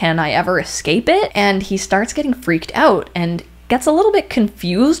soul? Can I ever escape it? And he starts getting freaked out and gets a little bit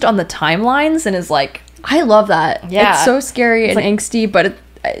confused on the timelines and is like, I love that. Yeah. It's so scary and like, angsty, but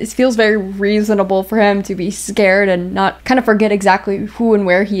it feels very reasonable for him to be scared and not kind of forget exactly who and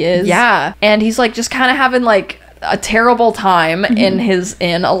where he is. Yeah. And he's like just kind of having like a terrible time in his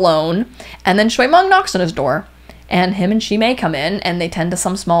inn alone. And then Shui Meng knocks on his door. And him and Shimei come in and they tend to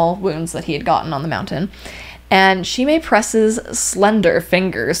some small wounds that he had gotten on the mountain. And Shimei presses slender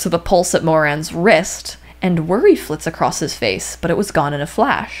fingers to the pulse at Moran's wrist, and worry flits across his face, but it was gone in a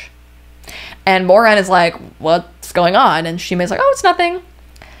flash. And Moran is like, what's going on? And Shimei's like, oh, it's nothing.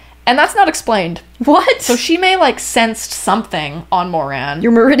 And that's not explained. What? So Shimei like sensed something on Moran.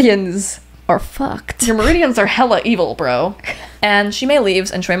 Your meridians are fucked. Your meridians are hella evil, bro. And Shimei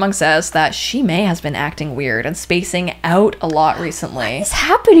leaves, and Shui Meng says that Shimei has been acting weird and spacing out a lot recently. What's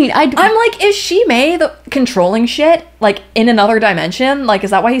happening? I'm like, is Shimei the controlling shit, like, in another dimension? Like, is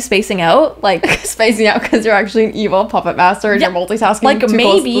that why he's spacing out? Like, spacing out because you're actually an evil puppet master and you're multitasking. Like,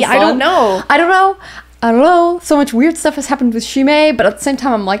 maybe. I don't know. I don't know. So much weird stuff has happened with Shimei, but at the same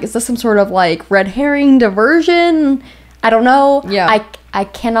time, I'm like, is this some sort of, like, red herring diversion? I don't know. Yeah. I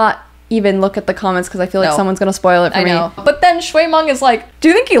cannot even look at the comments because I feel like someone's gonna spoil it for me. But then Shui Meng is like, do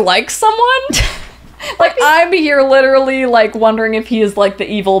you think he likes someone? Like, I'm here literally, like, wondering if he is, like, the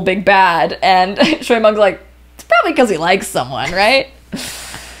evil big bad. And Shui Meng's like, it's probably because he likes someone, right?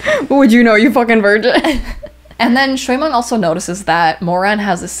 Would you know, you fucking virgin? And then Shui Meng also notices that Moran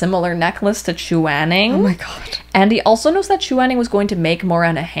has a similar necklace to Chu Wanning. Oh my god. And he also knows that Chu Wanning was going to make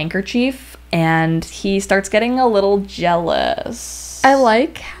Moran a handkerchief, and he starts getting a little jealous. I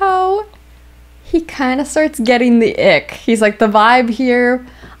like how he kind of starts getting the ick. He's like, the vibe here,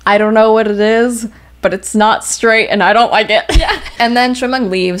 I don't know what it is, but it's not straight and I don't like it. Yeah. And then Shui Meng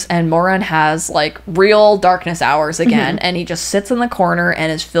leaves and Moran has like real darkness hours again, and he just sits in the corner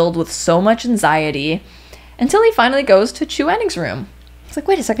and is filled with so much anxiety until he finally goes to Chu Wanning's room. He's like,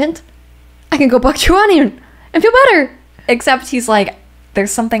 wait a second, I can go back to Chu Wanning and feel better. Except he's like,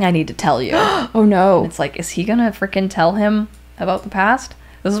 there's something I need to tell you. Oh no. It's like, is he gonna freaking tell him about the past?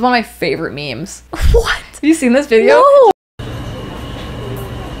 This is one of my favorite memes. What? Have you seen this video? No.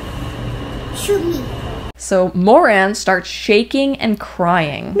 Shoot me. So Moran starts shaking and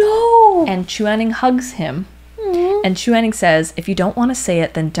crying. No. And Chu Wanning hugs him. And Chu Wanning says, if you don't want to say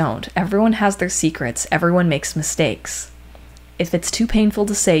it, then don't. Everyone has their secrets. Everyone makes mistakes. If it's too painful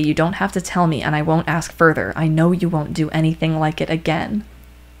to say, you don't have to tell me and I won't ask further. I know you won't do anything like it again.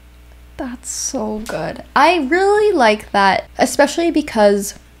 That's so good. I really like that, especially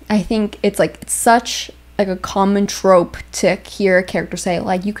because I think it's such like a common trope to hear a character say,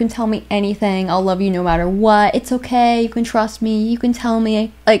 like, you can tell me anything, I'll love you no matter what, it's okay, you can trust me, you can tell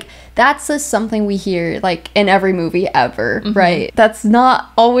me. Like, that's just something we hear like in every movie ever, right? That's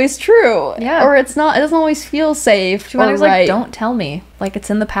not always true. Yeah. Or it doesn't always feel safe. Chu Wanning's like, don't tell me. Like, it's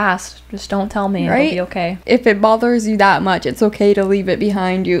in the past. Just don't tell me. Right? It'll be okay. If it bothers you that much, it's okay to leave it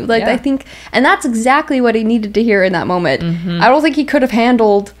behind you. Like, Yeah. I think, and that's exactly what he needed to hear in that moment. I don't think he could have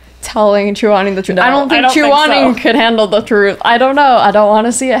handled telling Chu Wanning the truth. No, I don't think Chu think Wanning so. could handle the truth. I don't know. I don't want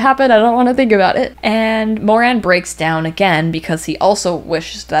to see it happen. I don't want to think about it. And Moran breaks down again because he also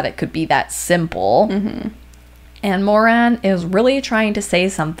wishes that it could be that simple. And Moran is really trying to say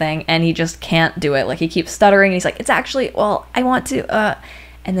something and he just can't do it. Like, he keeps stuttering. He's like, it's actually, well, I want to,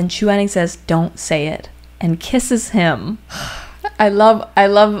 And then Chu Wanning says, don't say it, and kisses him. I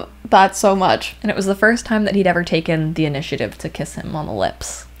love that so much. And it was the first time that he'd ever taken the initiative to kiss him on the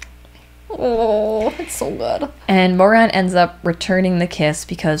lips. Oh, it's so good. And Moran ends up returning the kiss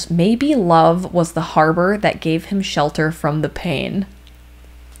because maybe love was the harbor that gave him shelter from the pain.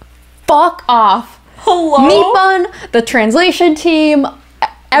 Fuck off. Hello? Meatbun, the translation team,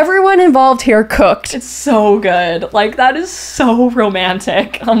 everyone involved here cooked. It's so good. Like, that is so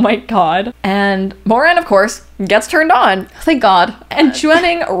romantic. Oh my god. And Moran, of course, gets turned on. Thank God. And Chu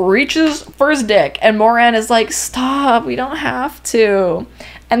Wanning reaches for his dick. And Moran is like, stop, we don't have to.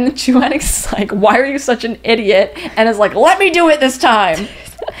 And then Chu Wanning's like, why are you such an idiot? And is like, let me do it this time.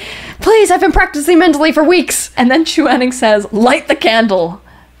 Please, I've been practicing mentally for weeks. And then Chu Wanning says, light the candle.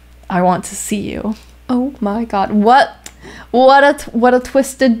 I want to see you. Oh my god. What a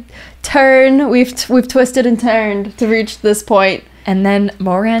twisted turn. We've twisted and turned to reach this point. And then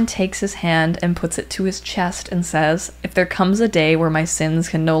Moran takes his hand and puts it to his chest and says, if there comes a day where my sins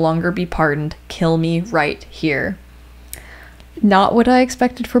can no longer be pardoned, kill me right here. Not what I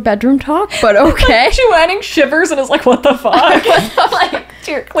expected for bedroom talk, but okay. Like, Chu Wanning shivers and is like, what the fuck?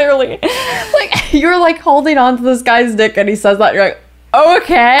 Like, clearly. Like, you're like holding on to this guy's dick and he says that, you're like,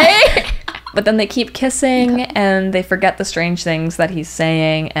 okay. But then they keep kissing and they forget the strange things that he's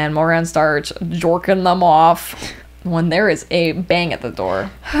saying, and Moran starts jorking them off. when there is a bang at the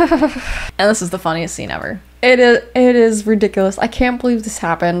door. And this is the funniest scene ever. It is ridiculous. I can't believe this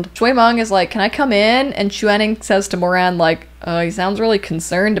happened. Shui Meng is like, can I come in? And Chuaning says to Moran, like, he sounds really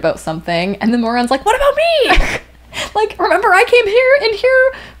concerned about something. And then Moran's like, what about me? Like, remember I came here in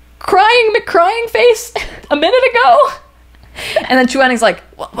here crying face a minute ago? And then Chuaning's like,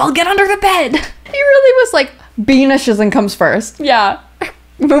 well, get under the bed. He really was like, being a shizen comes first. Yeah.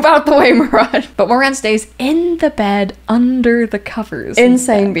 Move out the way, Moran. But Moran stays in the bed under the covers.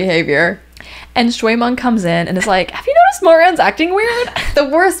 Insane behavior. And Shui Meng comes in and is like, have you noticed Moran's acting weird? The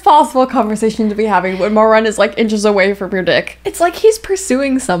worst possible conversation to be having when Moran is like inches away from your dick. It's like he's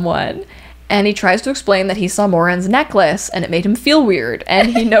pursuing someone. And he tries to explain that he saw Moran's necklace and it made him feel weird.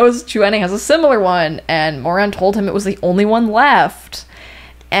 And he knows Chuaning has a similar one. And Moran told him it was the only one left.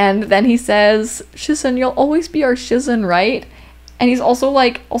 And then he says, Shizen, you'll always be our Shizen, right? And he's also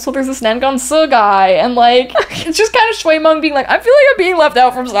like, there's this Nangon Se guy. And like, it's just kind of Shui Meng being like, I feel like I'm being left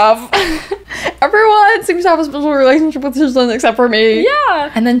out from stuff. Everyone seems to have a special relationship with Shizen except for me.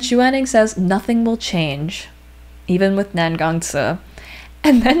 Yeah. And then Chuaning says, nothing will change, even with Nangon Se.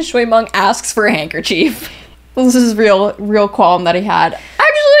 And then Shui Meng asks for a handkerchief. This is real qualm that he had.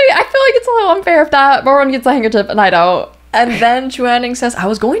 Actually, I feel like it's a little unfair if that Moran gets a handkerchief and I don't. And then Chuaning says, I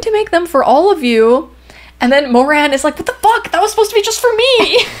was going to make them for all of you. And then Moran is like, what the fuck? That was supposed to be just for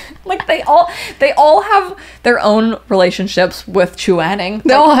me. Like, they all have their own relationships with Chuaning.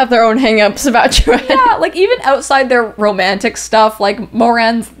 They all have their own hang-ups about Chuaning. Yeah, like, even outside their romantic stuff, like,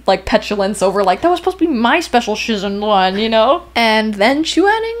 Moran's, like, petulance over, like, that was supposed to be my special shizen one, you know? And then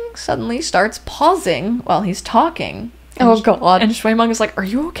Chuaning suddenly starts pausing while he's talking. Oh, God. And Shui Meng is like, are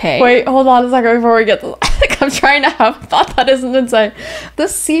you okay? Wait, hold on a second before we get to like, I'm trying to have a thought that isn't insane. The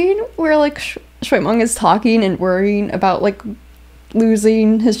scene where, like, Shui Meng is talking and worrying about, like,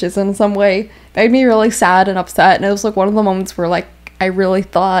 losing his shizen in some way made me really sad and upset. And it was, like, one of the moments where, like, I really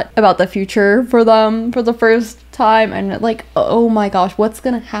thought about the future for them for the first time. And, like, oh my gosh, what's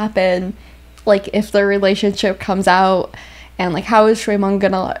gonna happen, like, if the relationship comes out? And, like, how is Shui Meng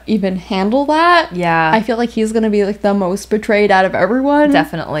gonna even handle that? Yeah. I feel like he's gonna be, like, the most betrayed out of everyone.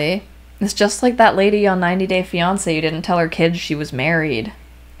 Definitely. It's just like that lady on 90 Day Fiancé who didn't tell her kids she was married.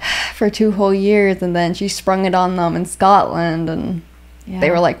 For 2 whole years, and then she sprung it on them in Scotland, and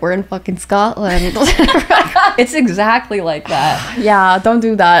they were like, we're in fucking Scotland. It's exactly like that. Yeah, don't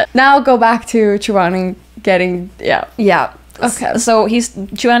do that. Now go back to Chuaning getting, yeah. Okay. So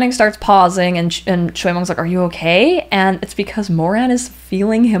Chuaning starts pausing, and Shui Meng's like, are you okay? And it's because Moran is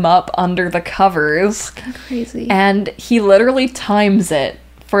feeling him up under the covers. Fucking crazy. And he literally times it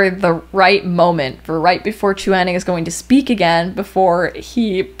for the right moment, for right before Chuaning is going to speak again, before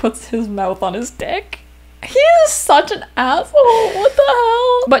he puts his mouth on his dick. He is such an asshole. What the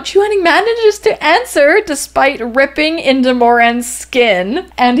hell? But Chuaning manages to answer despite ripping into Moran's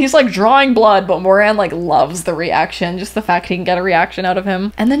skin. And he's like drawing blood, but Moran like loves the reaction, just the fact he can get a reaction out of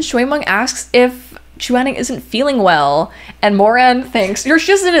him. And then Shui Meng asks if Chuaning isn't feeling well, and Moran thinks, your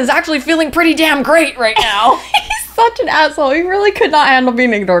shizen is actually feeling pretty damn great right now. He's such an asshole. He really could not handle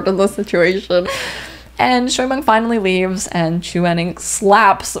being ignored in this situation. And Shui Meng finally leaves, and Chuaning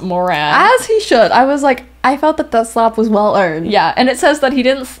slaps Moran. As he should. I was like, I felt that that slap was well earned. Yeah, and it says that he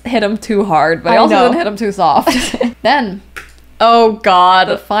didn't hit him too hard, but he also didn't hit him too soft. Then, oh God,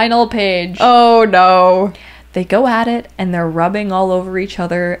 the final page. Oh no. They go at it, and they're rubbing all over each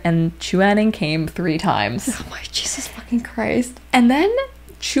other, and Chuaning came 3 times. Oh my Jesus fucking Christ. And then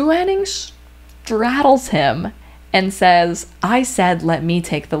Chuaning straddles him and says, I said let me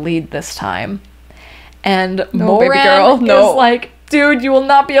take the lead this time. And No, Moran baby girl, no. is like, dude, you will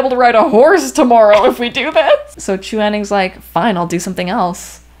not be able to ride a horse tomorrow if we do this. So Chuaning's like, fine, I'll do something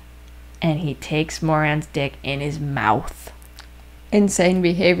else. And he takes Moran's dick in his mouth. Insane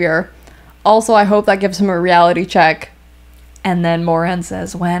behavior. Also, I hope that gives him a reality check. And then Moran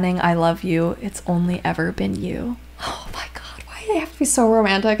says, Wanning, I love you. It's only ever been you. Oh my God, why do they have to be so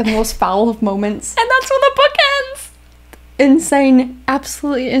romantic in the most foul of moments? And that's when the book ends. Insane.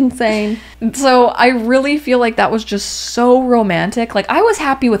 Absolutely insane. So I really feel like that was just so romantic. Like, I was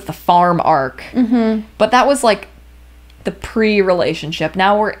happy with the farm arc. Mm-hmm. But that was like the pre-relationship.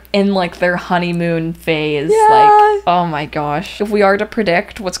 Now we're in like their honeymoon phase. Yeah. Like, oh my gosh. If we are to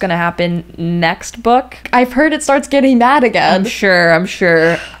predict what's gonna happen next book, I've heard it starts getting mad again. I'm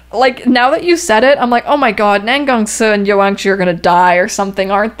sure. Like, now that you said it, I'm like, oh my God, Nangang Se and Yoangchi are gonna die or something,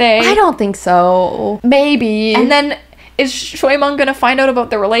 aren't they? I don't think so. Maybe. And then is Shui Meng gonna find out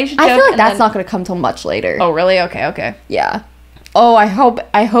about the relationship? I feel like that's not gonna come till much later. Oh, really? Okay. Yeah. Oh, I hope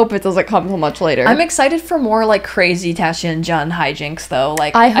it doesn't come till much later. I'm excited for more like crazy Tasha and Jun hijinks though.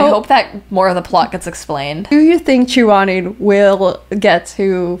 Like I I hope- hope that more of the plot gets explained. Do you think Wanning will get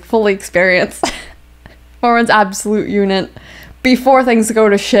to fully experience Moran's absolute unit before things go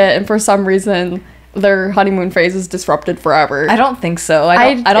to shit and for some reason their honeymoon phase is disrupted forever? I don't think so.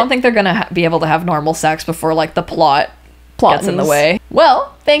 I don't think they're gonna be able to have normal sex before like the plot gets in the way.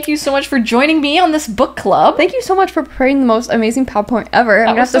 Well, thank you so much for joining me on this book club. Thank you so much for preparing the most amazing PowerPoint ever.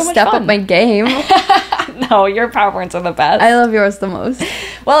 I'm gonna have was to so much step up fun. my game. No, your PowerPoints are the best. I love yours the most.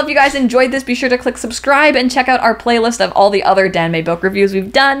 Well, if you guys enjoyed this, be sure to click subscribe and check out our playlist of all the other Danmei book reviews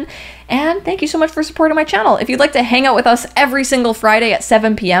we've done. And thank you so much for supporting my channel. If you'd like to hang out with us every single Friday at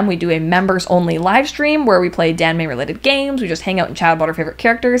 7 p.m., we do a members-only live stream where we play Danmei-related games. We just hang out and chat about our favorite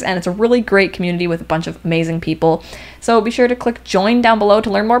characters, and it's a really great community with a bunch of amazing people. So be sure to click join down below to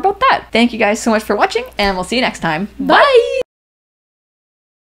learn more about that. Thank you guys so much for watching, and we'll see you next time. Bye!